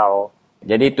dah bedau.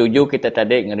 Jadi 7 kita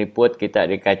tadi ngeriput kita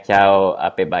dikacau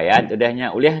apa bayat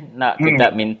udahnya ulih nak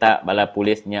kita minta bala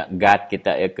polisnya guard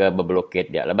kita ya ke berblokade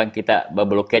dia. Labang kita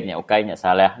berblokadenya ukainya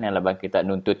salahnya labang kita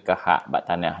nuntut ke hak bak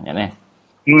tanahnya ni.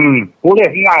 Polis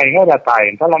ngai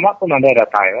datai. Kalau mak pun ada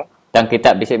datai. Dan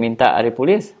kita bisa minta hari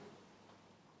polis.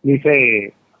 Bisa.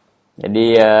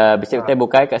 Jadi bisa kita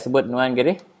bukai kat sebut nuan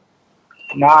gini.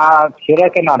 Nah, kira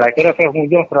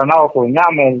hujung kerana punya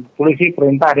polisi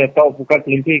perintah dia tahu bukan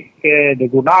polisi ke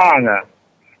digunakan.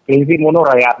 Polisi mono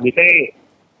rakyat bisa.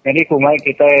 Jadi kumai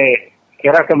kita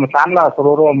kira ke mesanlah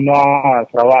seluruh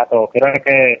Sarawak atau kira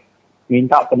ke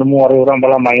minta penemu orang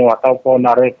bala mayu ataupun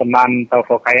dari teman atau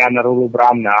kekayaan rulu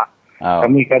beramnya.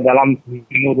 Kami ke dalam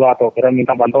minggu 2 atau kira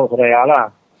minta bantu saya lah.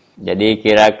 Jadi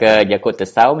kira ke Jakut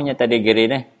Tesau menyata di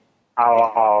giri ni.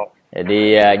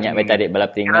 Jadi nyak tadi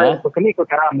balap tinggal. Kini ko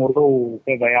cara muru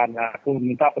ke bayan aku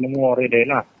minta penemu hari dia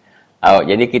lah.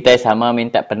 Jadi kita sama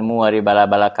minta penemu hari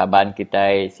bala-bala kaban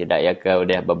kita sidak ya ke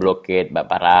udah berblokade, bak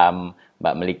param,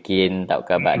 bak melikin, tau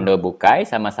ke bak ndo bukai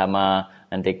sama-sama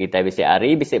nanti kita bisik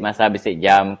hari, bisik masa, bisik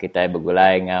jam kita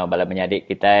bergulai ngau bala menyadik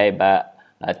kita bak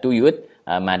tuyut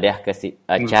madah ke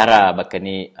cara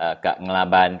bakani kak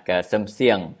ngelaban ke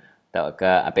semsiang atau ke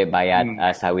apa bayat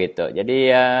sawit tu.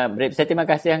 Jadi saya terima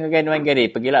kasih yang kegan Wan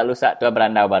Gary. Pergilah lusak tu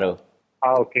berandau baru.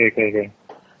 Okey.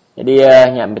 Jadi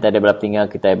nyak kita ada berapa tinggal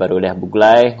kita baru dah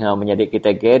bugulai ngau menyadik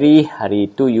kita Gary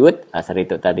hari tuyut asari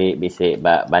tu tadi bisik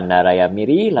Bandaraya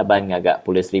Miri laban ngagak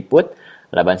polis report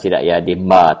laban sidak ya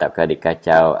dimba tak ke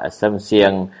dikacau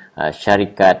semsiang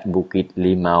syarikat Bukit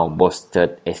Limau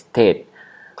Bosted Estate.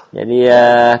 Jadi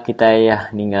kita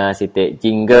ninga sitik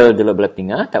jingle dulu belum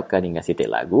tinggal tak ninga sitik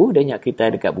lagu dan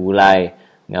kita dekat bulai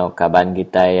ngau kaban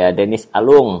kita Dennis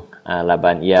Alung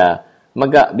laban ia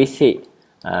megak bisik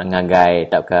ngagai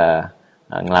tak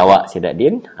ngelawak sidak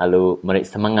din lalu merik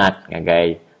semangat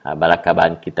ngagai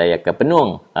balakaban kita ke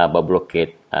penung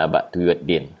berblokade bak tuyut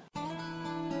din.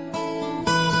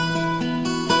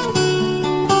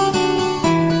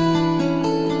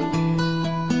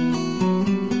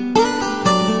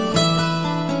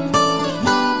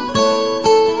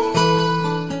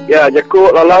 Ya,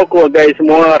 Jakut lalau ko guys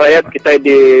semua rakyat kita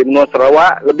di Menua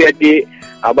Sarawak lebih di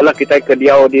bala kita ke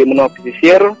diau di Menua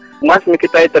Pesisir. Mas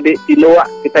kita tadi tiluak,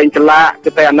 kita celak,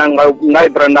 kita anang ngai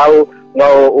berandau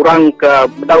ngau orang ke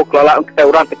bedau kelala kita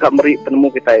orang tekak meri penemu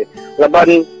kita.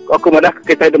 Laban aku madah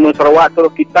kita di Menua Sarawak tu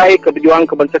kita ke berjuang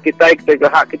ke bangsa kita ke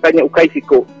hak kita nya ukai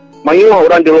siku. Mayu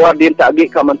orang di luar dia tak agi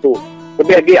ka mantu.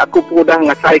 Lebih lagi aku pun dah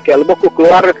ngasai ke lebih aku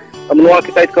keluar menua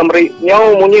kita ke meri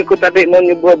nyau munyi ku tadi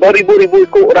beribu-ribu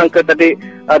ku orang ke tadi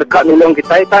dekat nulung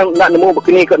kita nak nemu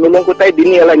begini kat nulung ku tadi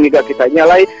dini lah ngiga kita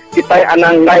nyalai kita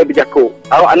anang ngai berjaku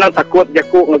anang takut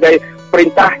jaku ngagai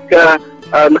perintah ke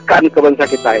nekan ke bangsa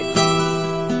kita.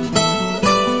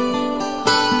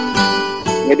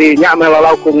 Jadi nyak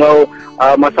melalau ku ngau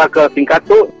masa ke tingkat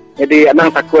tu jadi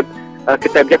anang takut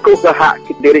kita berjaku ke hak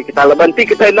diri kita lebanti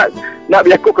kita nak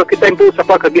berjaku ke kita impu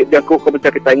siapa ke berjaku ke bangsa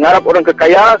kita ngarap orang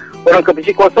kekaya orang ke besi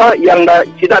kuasa yang dah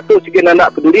sidak tu segi nak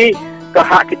peduli ke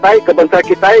hak kita ke bangsa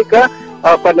kita ke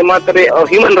pada materi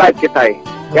human right kita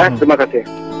ya. Terima kasih.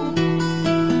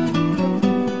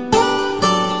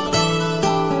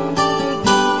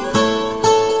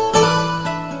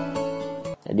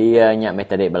 Jadi nyak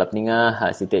tadi balap ninga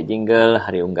sitik jingle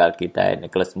hari unggal kita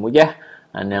Nicholas Mujah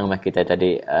anang kita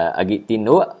tadi agi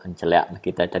tinduk celak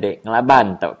kita tadi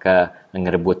ngelaban tau ke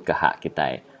ngerebut ke hak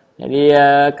kita. Jadi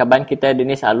kaban kita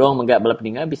Dennis Alung megak balap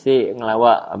ninga bisi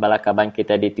ngelawak bala kaban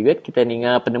kita di Twitter kita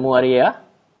ninga penemu hari ya.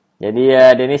 Jadi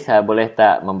Dennis boleh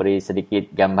tak memberi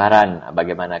sedikit gambaran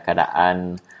bagaimana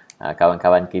keadaan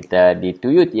kawan-kawan kita di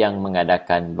Tuyut yang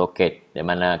mengadakan blokade di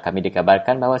mana kami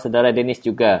dikabarkan bahawa saudara Dennis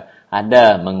juga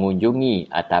ada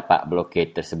mengunjungi tapak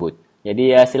blokade tersebut.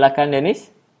 Jadi silakan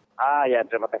Dennis. Ya,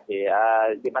 terima kasih.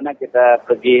 Di mana kita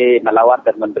pergi melawat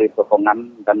dan memberi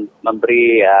sokongan dan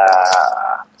memberi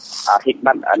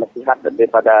hikmat nasihat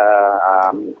daripada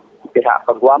pihak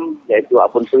peguam yaitu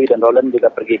Abun Sui dan Roland juga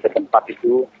pergi ke tempat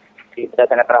itu. Kita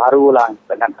sangat terharu lah,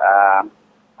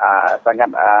 sangat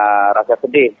rasa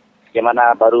sedih di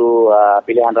mana baru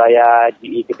pilihan raya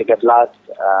GE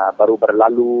ke-13 baru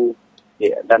berlalu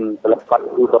dan selepas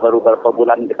itu baru beberapa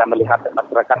bulan kita melihat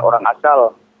masyarakat orang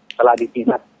asal telah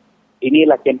ditindak.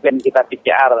 Inilah kempen kita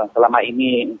PKR selama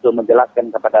ini untuk menjelaskan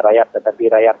kepada rakyat,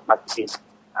 tetapi rakyat masih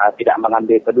tidak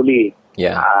mengambil peduli.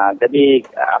 Jadi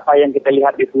apa yang kita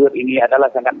lihat di Tuyut ini adalah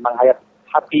sangat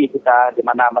hati kita di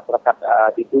mana masyarakat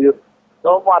di Tuyut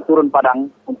semua turun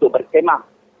padang untuk berkemah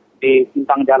di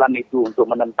simpang jalan itu untuk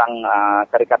menentang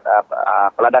syarikat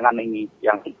peladangan ini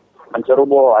yang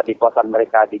menceroboh di kawasan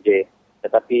mereka DJ.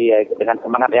 Tetapi dengan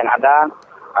semangat yang ada,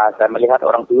 saya melihat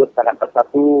orang Tuyut sangat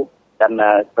bersatu dan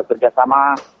bekerja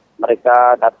sama.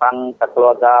 Mereka datang ke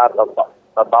keluarga,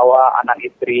 bawa anak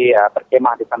istri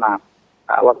berkemah di sana.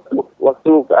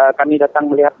 Waktu kami datang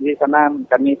melihat di sana,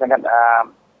 kami sangat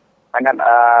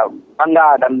bangga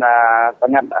dan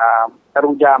sangat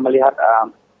teruja melihat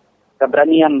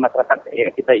keberanian masyarakat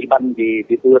kita Iban di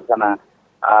Tuyut sana.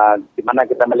 Di mana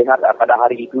kita melihat pada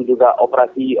hari itu juga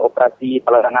operasi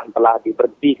peladangan telah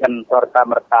diberhentikan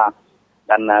serta-merta.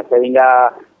 Dan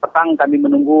sehingga petang kami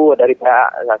menunggu dari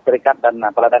pihak serikat dan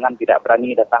peladangan tidak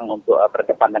berani datang untuk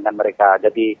berdepan dengan mereka.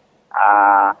 Jadi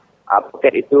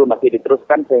paket itu masih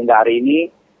diteruskan sehingga hari ini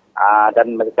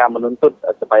dan mereka menuntut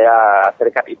supaya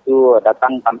serikat itu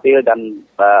datang tampil dan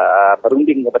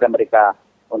berunding kepada mereka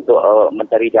untuk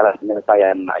mencari jalan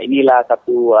penyelesaian. Inilah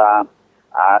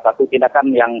satu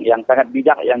tindakan yang sangat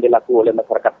bijak yang dilakukan oleh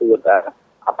masyarakat Tuyut.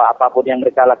 Apa-apapun yang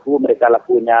mereka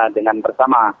lakunya dengan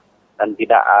bersama dan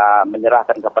tidak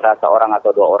menyerahkan kepada seorang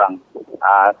atau dua orang.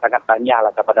 Sangat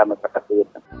tanyalah kepada masyarakat Tuyut.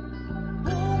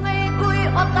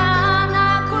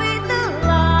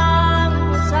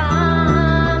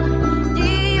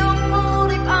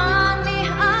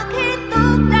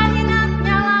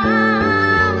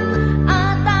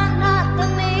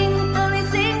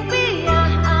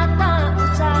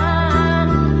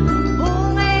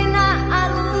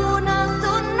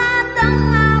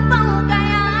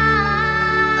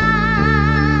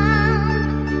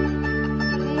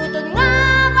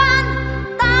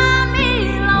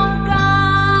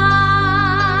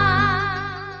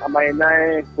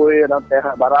 Mainai kui rantai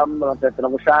baram rantai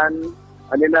tenagusan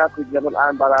anina kui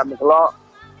jamuan baram kelok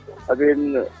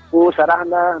abin ku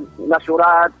sarahna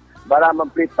nasurat baram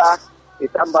memperintah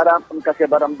hitam baram kasih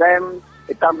baram dem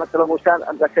hitam tenagusan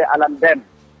kasih alam dem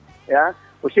ya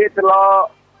usi telo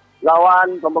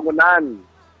lawan pembangunan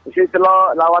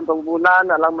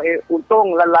alang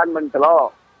untung lalan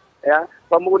mentelo ya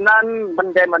pembangunan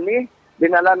mendem ni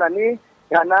dinalan ni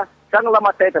karena sang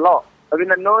lama telo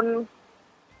abin nun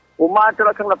Umar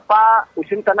terus sang lepa,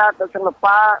 usin tanah terus sang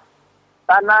lepa,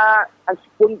 tanah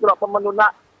anspun terus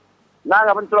pemenuna,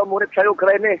 ngapan terus murid sayu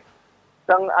keren ni,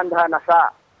 sang andha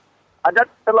nasa. Adat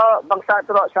terus bangsa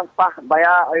terus sang pah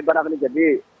baya ay barang ni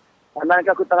jadi. Tanah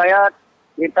ka kutangayat,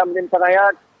 hitam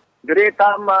tangayat, diri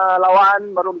tam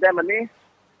lawan barum dem ni,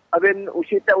 abin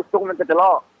usite ustung nanti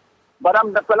telo. Baram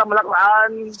dapat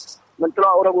melakmaan, mentelo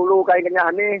orang bulu kain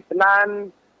kenyah ni, tenan,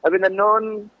 abin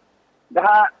nun,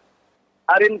 dah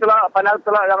arin tela panal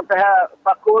tela lang teh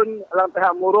bakun lang teh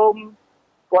murum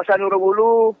kuasa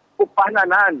nurulu upah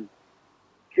nanan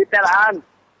sitelan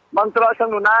mang tela sang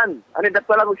nunan ani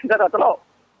dapat lang usida telo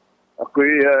aku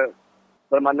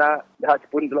bermana dah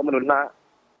pun telo menuna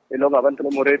ilo ngaban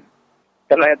telo murid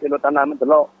telayat ilo tanam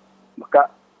telo maka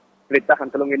perintah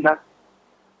telo ngina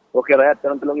oke rakyat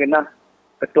telo ngina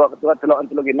ketua telo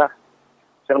ngina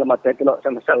sang lemat telo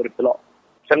sang saurip telo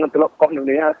sang telo kok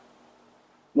dunia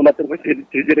Mematung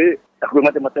jadi aku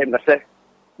mati-mati ngasih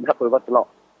dah perbuat lo.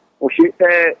 Usi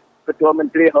ketua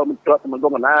menteri atau menteri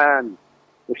pembangunan,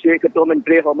 usi ketua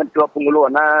menteri atau menteri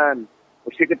penguluanan,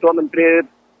 usi ketua menteri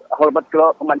hormat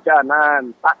kelo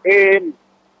pemancanan, pakin,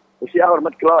 usi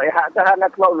hormat kelo hak dah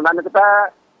nak kelo nunan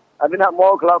kita, abi nak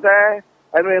mau kelo ke,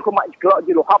 abi aku mak kelo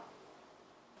jiluhap,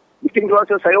 bikin kelo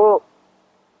saya,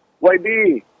 YB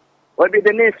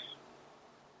Dennis,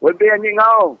 YB anjing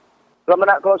ngau, kalau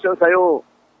nak kelo saya.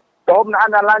 Tom na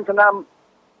analan sana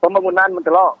pembangunan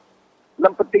mentelo.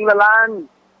 Lem penting lalan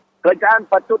kerajaan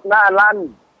patut na alan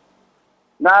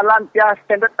tias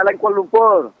standard alang Kuala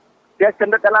Lumpur. Tias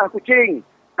standard alang Kuching.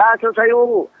 Ta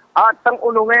sayu atang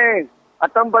ununge,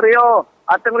 atang Bario,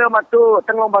 atang Leo Matu,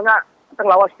 atang Lombanga, atang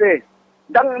Lawas te.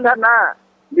 Dang na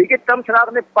dikit tam senar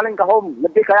ni paling kahom.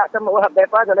 Lebih kaya tam uhap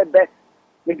depa dan lebih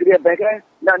negeri beke.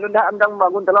 Na nunda andang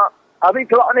bangun telo. Abi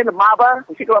kelo ni lemah ba?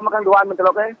 Mesti kelo makan duan mentelo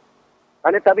ke.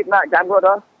 Ani tabit nak janggo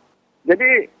dah.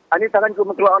 Jadi ani tangan ku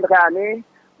menkeluar dekat ani,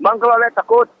 bang kalau le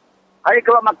takut. Ai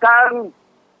kalau makan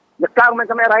lekang men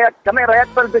kami rakyat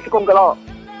pun bersukung kalau.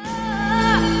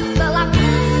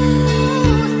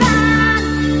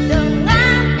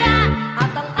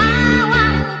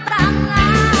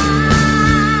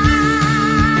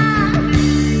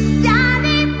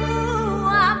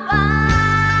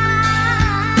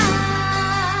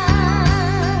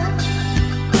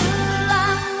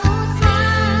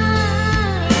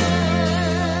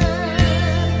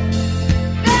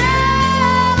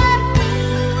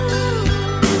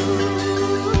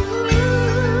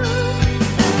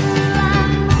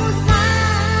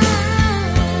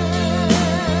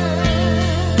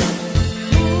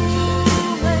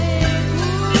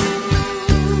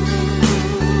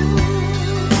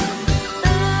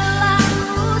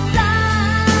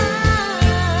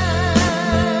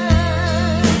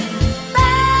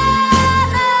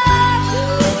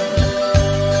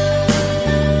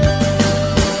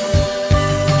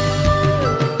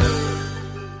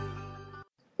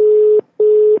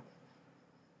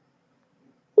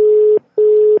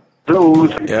 Hello.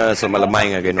 Ya, selamat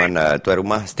lemai dengan tuan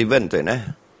rumah Steven tu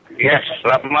Yes,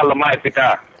 selamat malam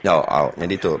Peter.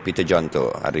 Jadi tu Peter John tu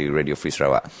hari Radio Free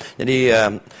Sarawak. Jadi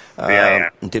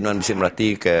nanti nuan bisa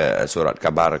merhati ke surat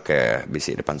kabar ke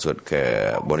bisik depan sud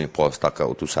ke Borneo Post ke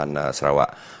utusan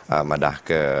Sarawak madah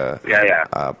ke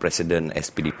Presiden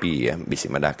SPDP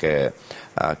bisik madah ke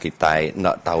kita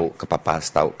nak tahu ke papas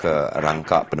tahu ke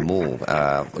rangka penemu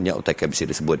punya utai ke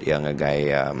bisik disebut yang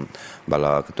ngagai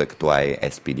bala ketua-ketua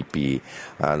SPDP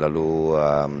lalu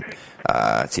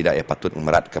tidak ya patut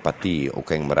merat ke parti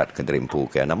yang merat ke Derimpu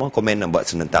ke nama komen buat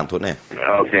senentang tu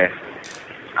Okey.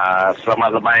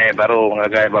 Selamat lemai baru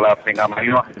ngagai bala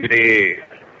pengamayu. Jadi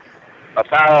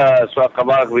pasal suat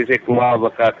kabar bisik keluar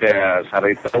bekat ke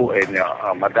sari tu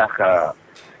madah ke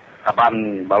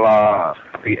kaban bala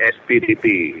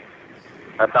SPDP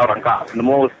atau rangka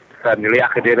penemu dan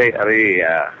niliak ke diri hari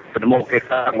penemu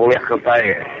kita nguliah ke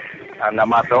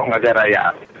nama tu ngagai raya.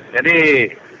 Jadi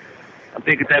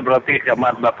nanti kita berarti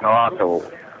kemat bab ngawal tu.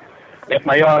 Yang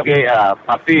mayo lagi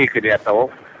parti ke dia tu.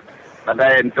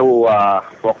 Ada yang tu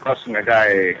fokus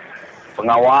ngagai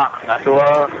pengawal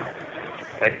ngatur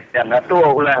yang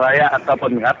ngatur oleh rakyat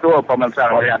ataupun ngatur pemansang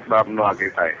rakyat dalam menua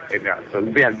kita. Ini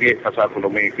lebih lagi pasal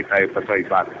ekonomi kita pasal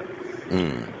ibadah.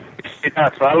 Kita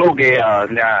selalu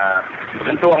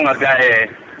bergantung ngagai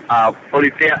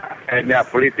politik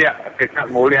kita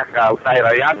nguliah ke utai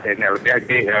rakyat ini lebih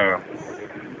lagi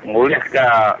nguliah ke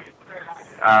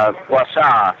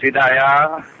kuasa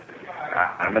sidaya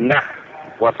menah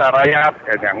kuasa rakyat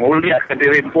nguliah ke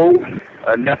Derimpu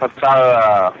dia pasal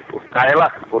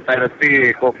utai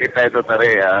reti kok kita itu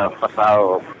tadi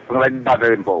pasal pengelolaan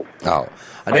Derimpu.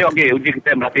 Ayo uji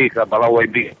kita berarti ke bala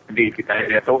YB di kita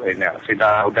itu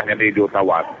sudah jadi 2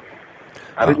 tahun.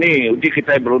 Hari ini uji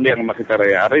kita berunding sama kita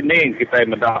raya. Hari ini kita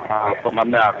mendak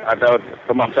pemandang ada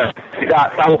pemangsa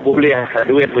tidak tahu boleh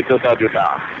duit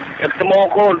berjuta-juta. Yang semua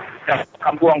pun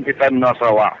kampung kita menua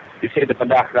Sarawak. Di sini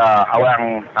dependah ke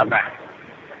awang tanah.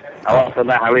 Awang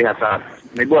tanah hari hasan.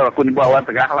 Ni buat awang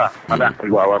tengah lah. Mana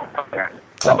buat awang tengah.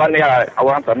 Lepas ni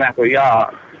awang tanah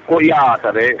kuya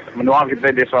tadi menua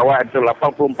kita di Sarawak itu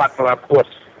 84%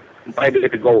 sampai di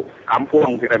Teguh.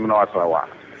 Kampung kita menua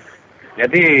Sarawak.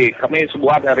 Jadi kami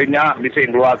sebuah harinya bisa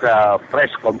keluar ke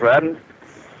press conference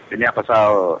ini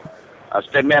pasal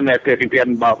statement ke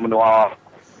pimpinan menua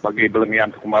bagi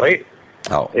belengian kemari.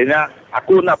 Ini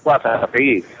aku nak puasa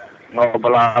tapi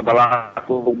bala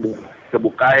aku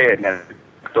kebukai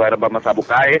ketua ada masa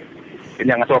bukai ini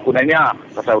yang ngasuh aku nanya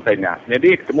pasal utainya.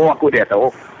 Jadi ketemu aku dia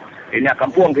tahu ini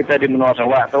kampung kita di menua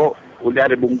Sarawak tu udah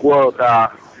dibungkul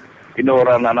ke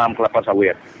orang nanam kelapa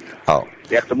sawit.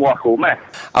 Ya semua aku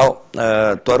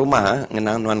tuan rumah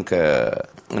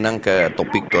ngenang ke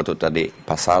topik tu tadi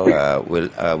pasal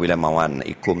William Mawan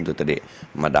ikum tu tadi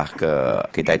madah ke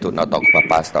kita itu nak tahu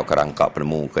papas tahu kerangka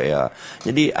penemu ke ya.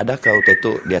 Jadi adakah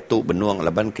itu dia tu benuang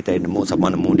laban kita nemu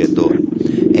sama nemu dia tu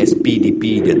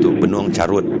SPDP dia tu benuang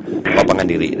carut lapangan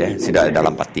diri deh tidak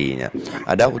dalam partinya.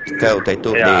 Ada ke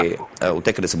itu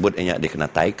utai kena sebut dia kena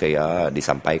tai ke ya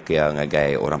disampai ke ya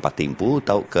ngagai orang parti impu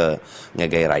tahu ke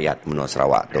ngagai rakyat menua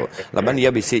Sarawak tu. Laban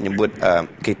dia bisi nyebut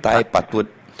kita patut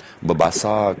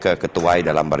berbahasa ke ketuai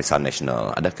dalam Barisan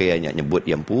Nasional. Ada ke yang nyebut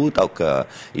yang pu tahu ke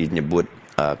nyebut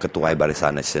ketuai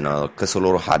Barisan Nasional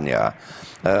keseluruhannya.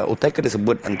 Utai ke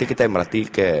disebut nanti kita merhati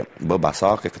ke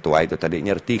berbahasa ke ketuai itu tadi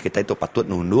nyerti kita itu patut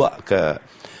nunduk ke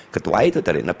ketuai itu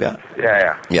tadi napa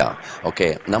ya? Ya.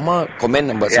 Okey. Nama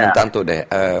komen buat senentang tu deh.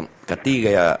 Kati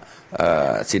gaya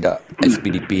sida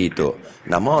SPDP itu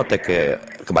nama otak ke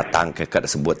Batang ke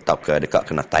sebut tau ke dekat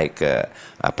kena tai ke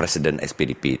Presiden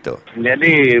SPDP itu.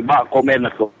 Jadi bak komen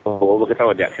aku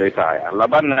beritahu dia cerita ya.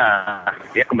 Laban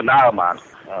dia kebenaran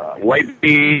YB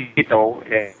itu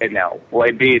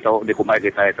YB itu di kumai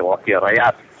kita itu wakil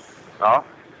rakyat. No?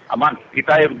 Aman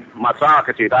kita masa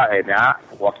kecil ini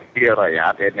wakil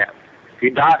rakyat ini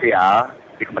tidak ya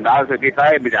di kebenaran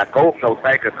kita berjatuh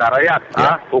kautai ke rakyat.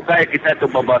 Bukai kita tu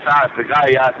berbahasa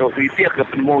segaya tu itia ke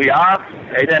penemu ya.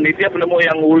 Dan itia penemu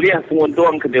yang uliah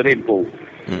penguntung ke Derimpu.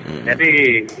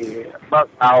 Jadi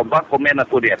bak komen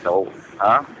aku dia tu.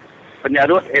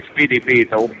 Penyarut SPDP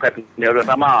itu bukan penyarut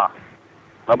nama.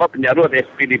 Bapak penyarut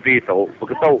SPDP itu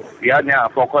begitu ianya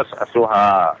fokus asuh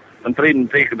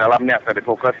menteri-menteri ke dalamnya tadi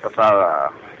fokus pasal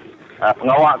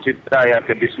pengawal kita yang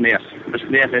ke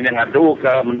bisnes yang ngadu ke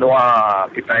menua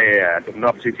kita menua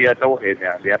posisi itu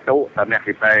dia tahu tanah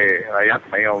kita rakyat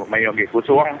mayo di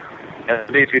kusung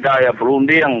jadi sudah ya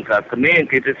berunding ke kening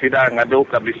kita sudah ngadu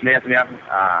ke bisnesnya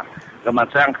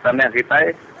kemasang tanah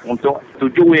kita untuk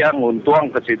tuju yang untung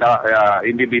ke sida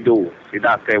individu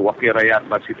tidak ke wakil rakyat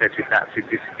bersita-sita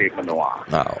menua.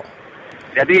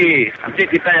 Jadi nanti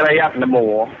kita rakyat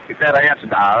nemu, kita rakyat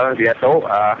sedar dia tahu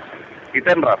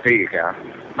kita merapi ya.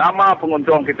 Nama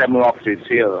pengunjung kita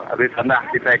mengopsisir, habis tanah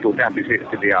kita ikutnya bisa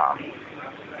sedia.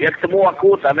 Ya ketemu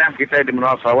aku tanah kita di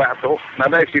Menara Sarawak tu,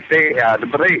 nada kita ya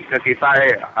diberi ke kita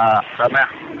tanah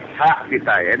hak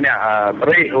kita ya,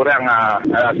 beri orang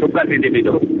sukan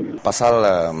individu. Pasal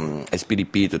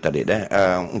SPDP itu tadi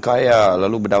engkau ya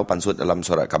lalu berdau pansut dalam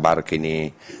surat kabar kini,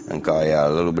 engkau ya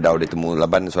lalu berdau ditemu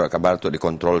laban surat kabar tu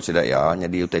dikontrol sudah ya,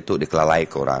 jadi itu dikelalai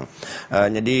ke orang.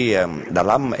 Jadi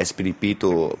dalam SPDP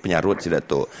tu penyarut sudah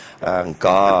tu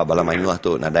engkau bala mayuah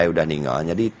tu nadai udah ninga,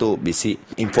 jadi itu bisi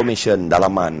information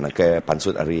dalaman ke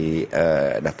pansut hari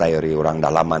datai hari orang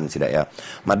dalaman sudah ya.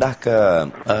 Madah ke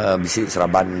bisi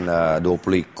seraban 20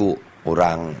 ikut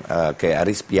orang ke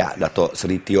Aris pihak Datuk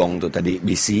Seri Tiong tu tadi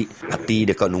bisi hati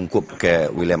dekat nungkup ke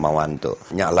William Awan tu.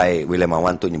 Nyaklai William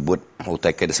Awan tu nyebut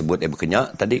utai ke disebut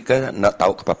berkenyak tadi ke nak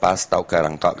tahu ke papas tahu ke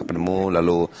rangka ke penemu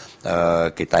lalu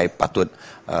kita patut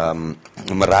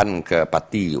ngemeran ke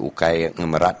parti ukai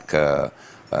ngemerat ke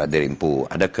Derimpu.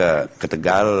 Ada ke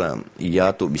Tegal ia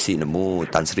tu bisi nemu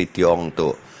Tan Sri Tiong tu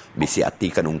bisi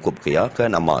hati kan ungkup ke ya ke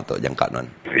nama tu jangka non.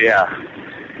 Ya.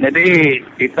 Jadi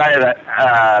kita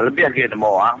lebih lagi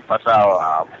nemu pasal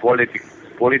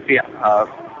politik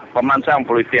pemansang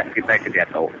politik kita kerja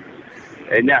tahu.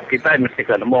 Ini kita mesti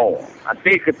kena nemu.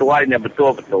 Nanti ketuanya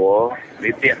betul-betul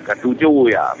politik ke-7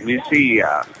 ya, misi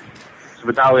ya.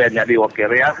 Sebetulnya jadi wakil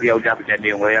rakyat, dia sudah menjadi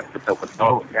rakyat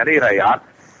betul-betul. Jadi rakyat,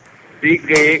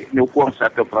 3 nyukung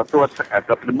 1%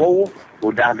 atau penemu,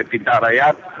 sudah dipinta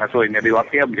rakyat, masuk jadi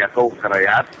wakil, berjatuh ke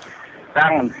rakyat.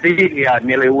 Sang ya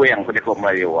nilai yang pada kaum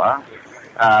Melayu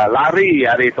lari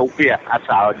dari taufiq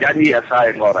asal janji asal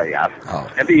yang rakyat.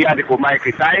 Jadi ya di kumai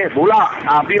kita bola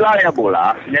bila ya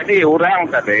bola. Jadi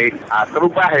orang tadi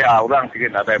terubah ya orang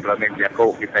sikit ada berani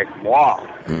jago kita semua.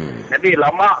 Jadi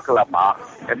lama ke lama.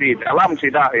 Jadi dalam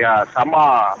sidak ya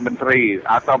sama menteri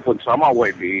ataupun sama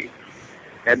YB.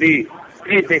 Jadi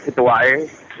kita ketua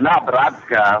nak berat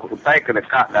ke utai ke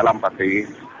dekat dalam parti.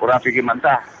 Orang fikir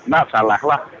mantah nak salah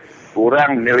lah.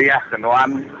 Orang nilai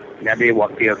kenuan jadi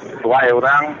wakil ketua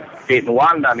orang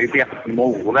kenuan dan itu yang ketemu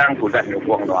orang sudah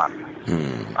nyukung nuan.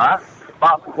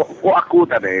 Pak aku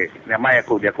tadi namanya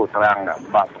aku terang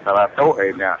pak salah tahu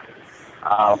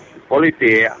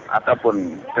politik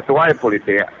ataupun ketua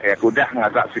politik sudah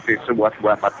ngagak sisi sebuah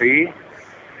parti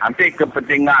nanti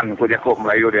kepentingan aku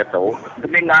Melayu dia tahu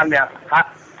kepentingannya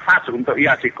khas untuk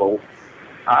ia siku.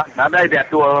 Nada dia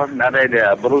tua nada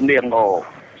dia berunding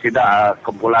tidak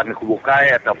kumpulan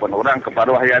kebukai ataupun orang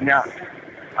kebaruhannya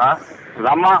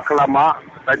lama kelama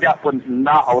saja pun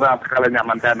nak orang sekalanya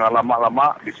mantan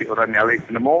lama-lama bisi orang nyali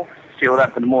penemu si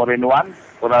orang penemu rinuan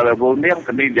orang berunding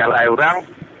kena jalai orang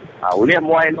boleh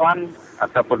muai nuan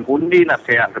ataupun undi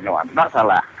nasihat kenuan tak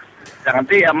salah jangan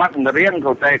ti amat ngeriang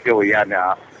kau tay kewiannya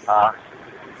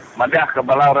madah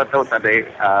kebala orang tahu tadi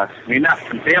minat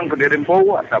penting ke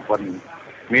Derimpu ataupun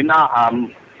minat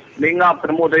Ninga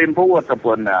penemu Derimpu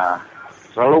ataupun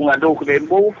selalu ngadu ke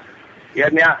Derimpu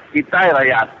ianya kita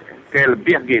rakyat ke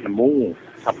lebih lagi nemu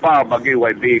siapa bagi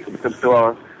YB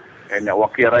betul-betul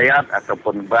wakil rakyat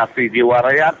ataupun berarti jiwa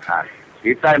rakyat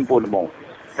kita yang pun nemu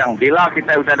yang bila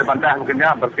kita sudah dibantah mungkinnya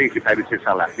berarti kita bisa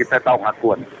salah kita tahu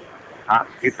ngakuan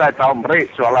kita tahu beri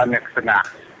soalannya ke tengah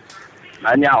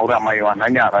nanya orang mayuan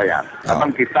nanya rakyat namun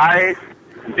kita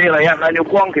nanti rakyat nak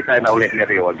nyukung kita nak boleh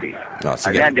nyari wadi.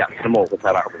 Hanya dia semua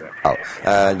kesara.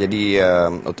 Jadi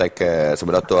utai ke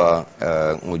sebelah tua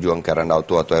ngujuang ke randau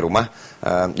tua rumah.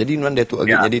 Jadi nuan dia tu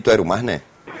jadi tua rumah ne.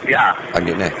 Ya.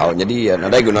 Agak ne. Jadi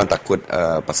nadai guna takut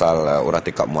pasal orang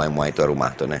tikap muai-muai tua rumah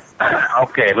tu ne.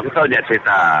 Okey, betul je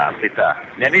cerita.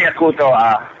 Jadi aku tu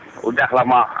udah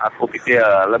lama aku fikir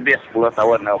lebih 10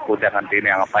 tahun aku dah nanti ni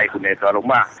ngapai guna tua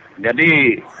rumah.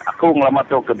 Jadi aku ngelama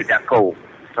tu ke Bijako.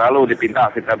 Selalu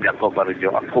dipinta kita berjago berjo.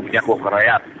 Aku berjago ke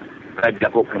rakyat. Saya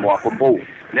berjago ke semua kumpul.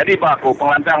 Jadi pak aku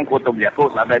pengelantang aku tu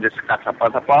berjago. Ada di sekat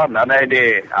siapa-siapa. Ada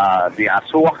di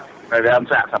asuh. Dalam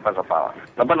siapa-siapa.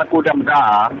 Lepas aku dah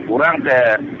mendah. Orang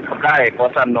dia pakai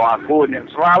kawasan no aku.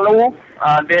 Selalu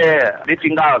dia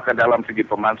ditinggal ke dalam segi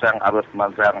pemansang. Arus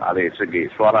pemansang. Dari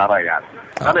segi suara rakyat.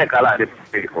 Ada kalah di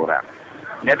orang.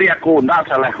 Jadi aku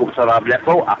nak salah aku suara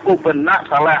berjago. Aku pun nak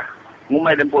salah.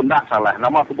 Ngumai dan pun nak salah.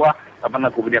 Nama sebuah apa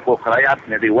nak aku berjago ke rakyat.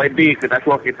 Jadi YB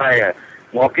kita ya.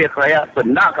 Mewakil rakyat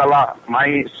benar kalau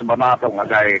mai sebenar atau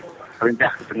ngagai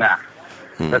perintah ke tengah.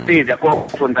 Tapi jago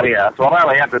pun karya. Suara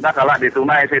rakyat benar kalau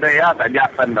ditunai saya tajak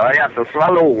tanda rakyat tu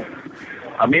selalu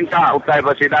minta utai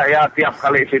bersida ya tiap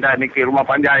kali sida niki rumah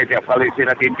panjang tiap kali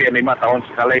sida pimpin 5 tahun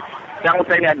sekali yang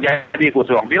saya jadi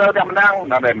kosong. Bila dia menang,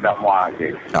 ada yang semua.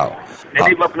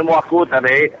 Jadi bertemu aku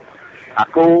tadi,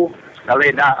 aku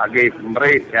kali dah lagi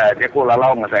beri dia ku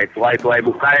lalau dengan saya tuai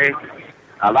bukai.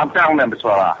 Lampang dan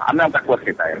bersuara. Anak tak kuat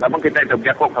kita. Namun kita itu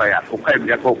berjakuk rakyat. Ukai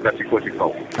berjakuk ke siku-siku.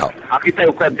 Kita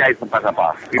ukai berjahit tempat apa.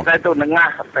 Kita itu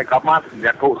nengah, saya kamat,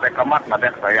 berjakuk, saya kamat,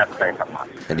 madah rakyat, saya kamat.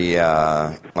 Jadi,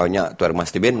 maunya Tuan Mas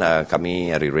Tibin,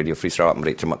 kami dari Radio Free Sarawak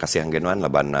beri terima kasih hangganuan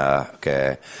laban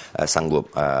ke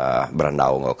sanggup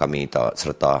berandau kami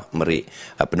serta meri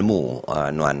penemu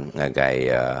nuan ngagai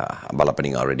bala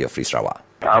peninggal Radio Free Sarawak.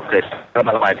 Okey,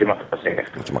 selamat terima kasih.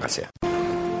 Terima kasih.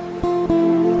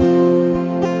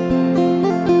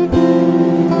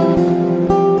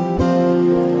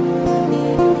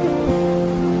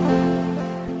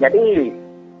 Jadi,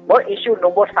 isu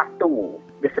nombor 1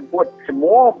 disebut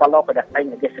semua bala pada saya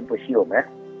negeri simposium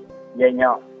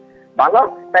ianya bala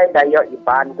saya daya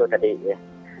iban tu tadi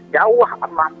jauh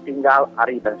amat tinggal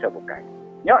hari bangsa bukan.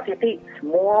 Nyok siti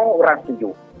semua orang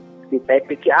setuju. Kita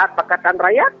PKR Pakatan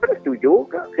Rakyat pun setuju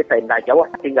ke kita tidak jauh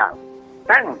tinggal.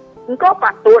 Kan, engkau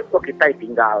patut kok kita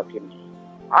tinggal sini.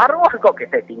 Arwah kok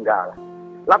kita tinggal.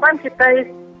 Laban kita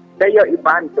daya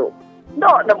iban tu.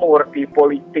 Nak nemu arti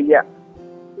politik.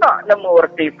 Nak nemu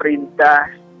arti perintah,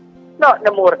 nak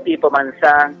nemu arti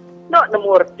pemansang, nak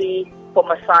nemu arti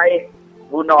pemasai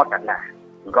guna tanah.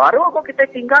 Garu kok kita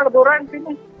tinggal orang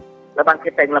sini. Lepas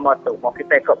kita yang lemah tu, mau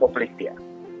kita ikut politik.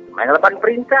 Main lepas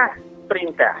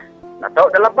perintah. Nak tahu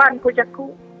dah leban ku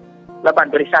jaku. Lepas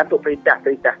beri satu perintah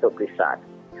tu berisan.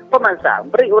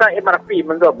 Pemansang, beri orang MRP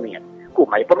mendomit. Ku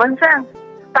main pemansang.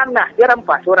 Tanah, dia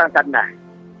rampas orang tanah.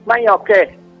 Main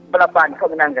okey, belapan kau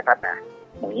menang ke tanah.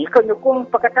 Mengikut nyukung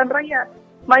Pakatan Rakyat.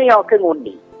 Mayo ke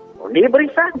ngundi. Ngundi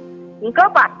berisan. Engkau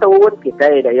patut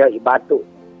kita daya ibatu.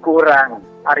 Kurang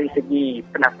dari segi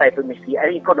penasai pemisi.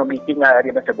 Ekonomi tinggal di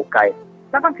masa bukai.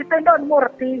 Lepas kita nak nemu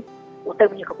arti. Utai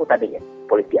punya keku tadi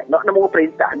politik. Nak nemu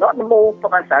perintah. Nak nemu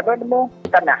pemansang. Nak nemu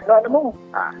tanah. Nak nemu.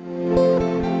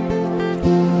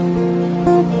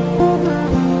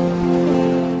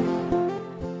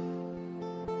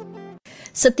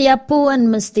 Setiap puan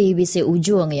mesti bisa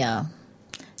ujung ya.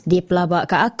 Di pelabak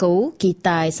ke aku,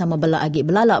 kita sama bela agi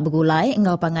belalak bergulai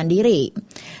engau pangan diri.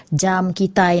 Jam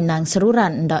kita nang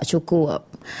seruran ndak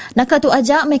cukup. Nak tu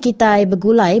ajak me kita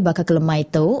bergulai baka kelemai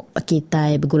tu,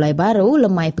 kita bergulai baru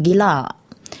lemai pegila.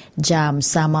 Jam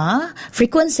sama,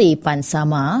 frekuensi pan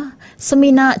sama,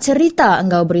 seminak cerita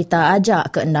engau berita ajak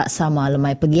ke ndak sama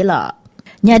lemai pegila.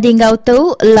 Nyadi engau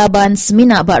tu, laban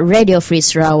seminak bak Radio Free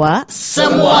Sarawak.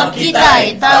 Semua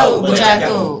kita tahu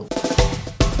berjago.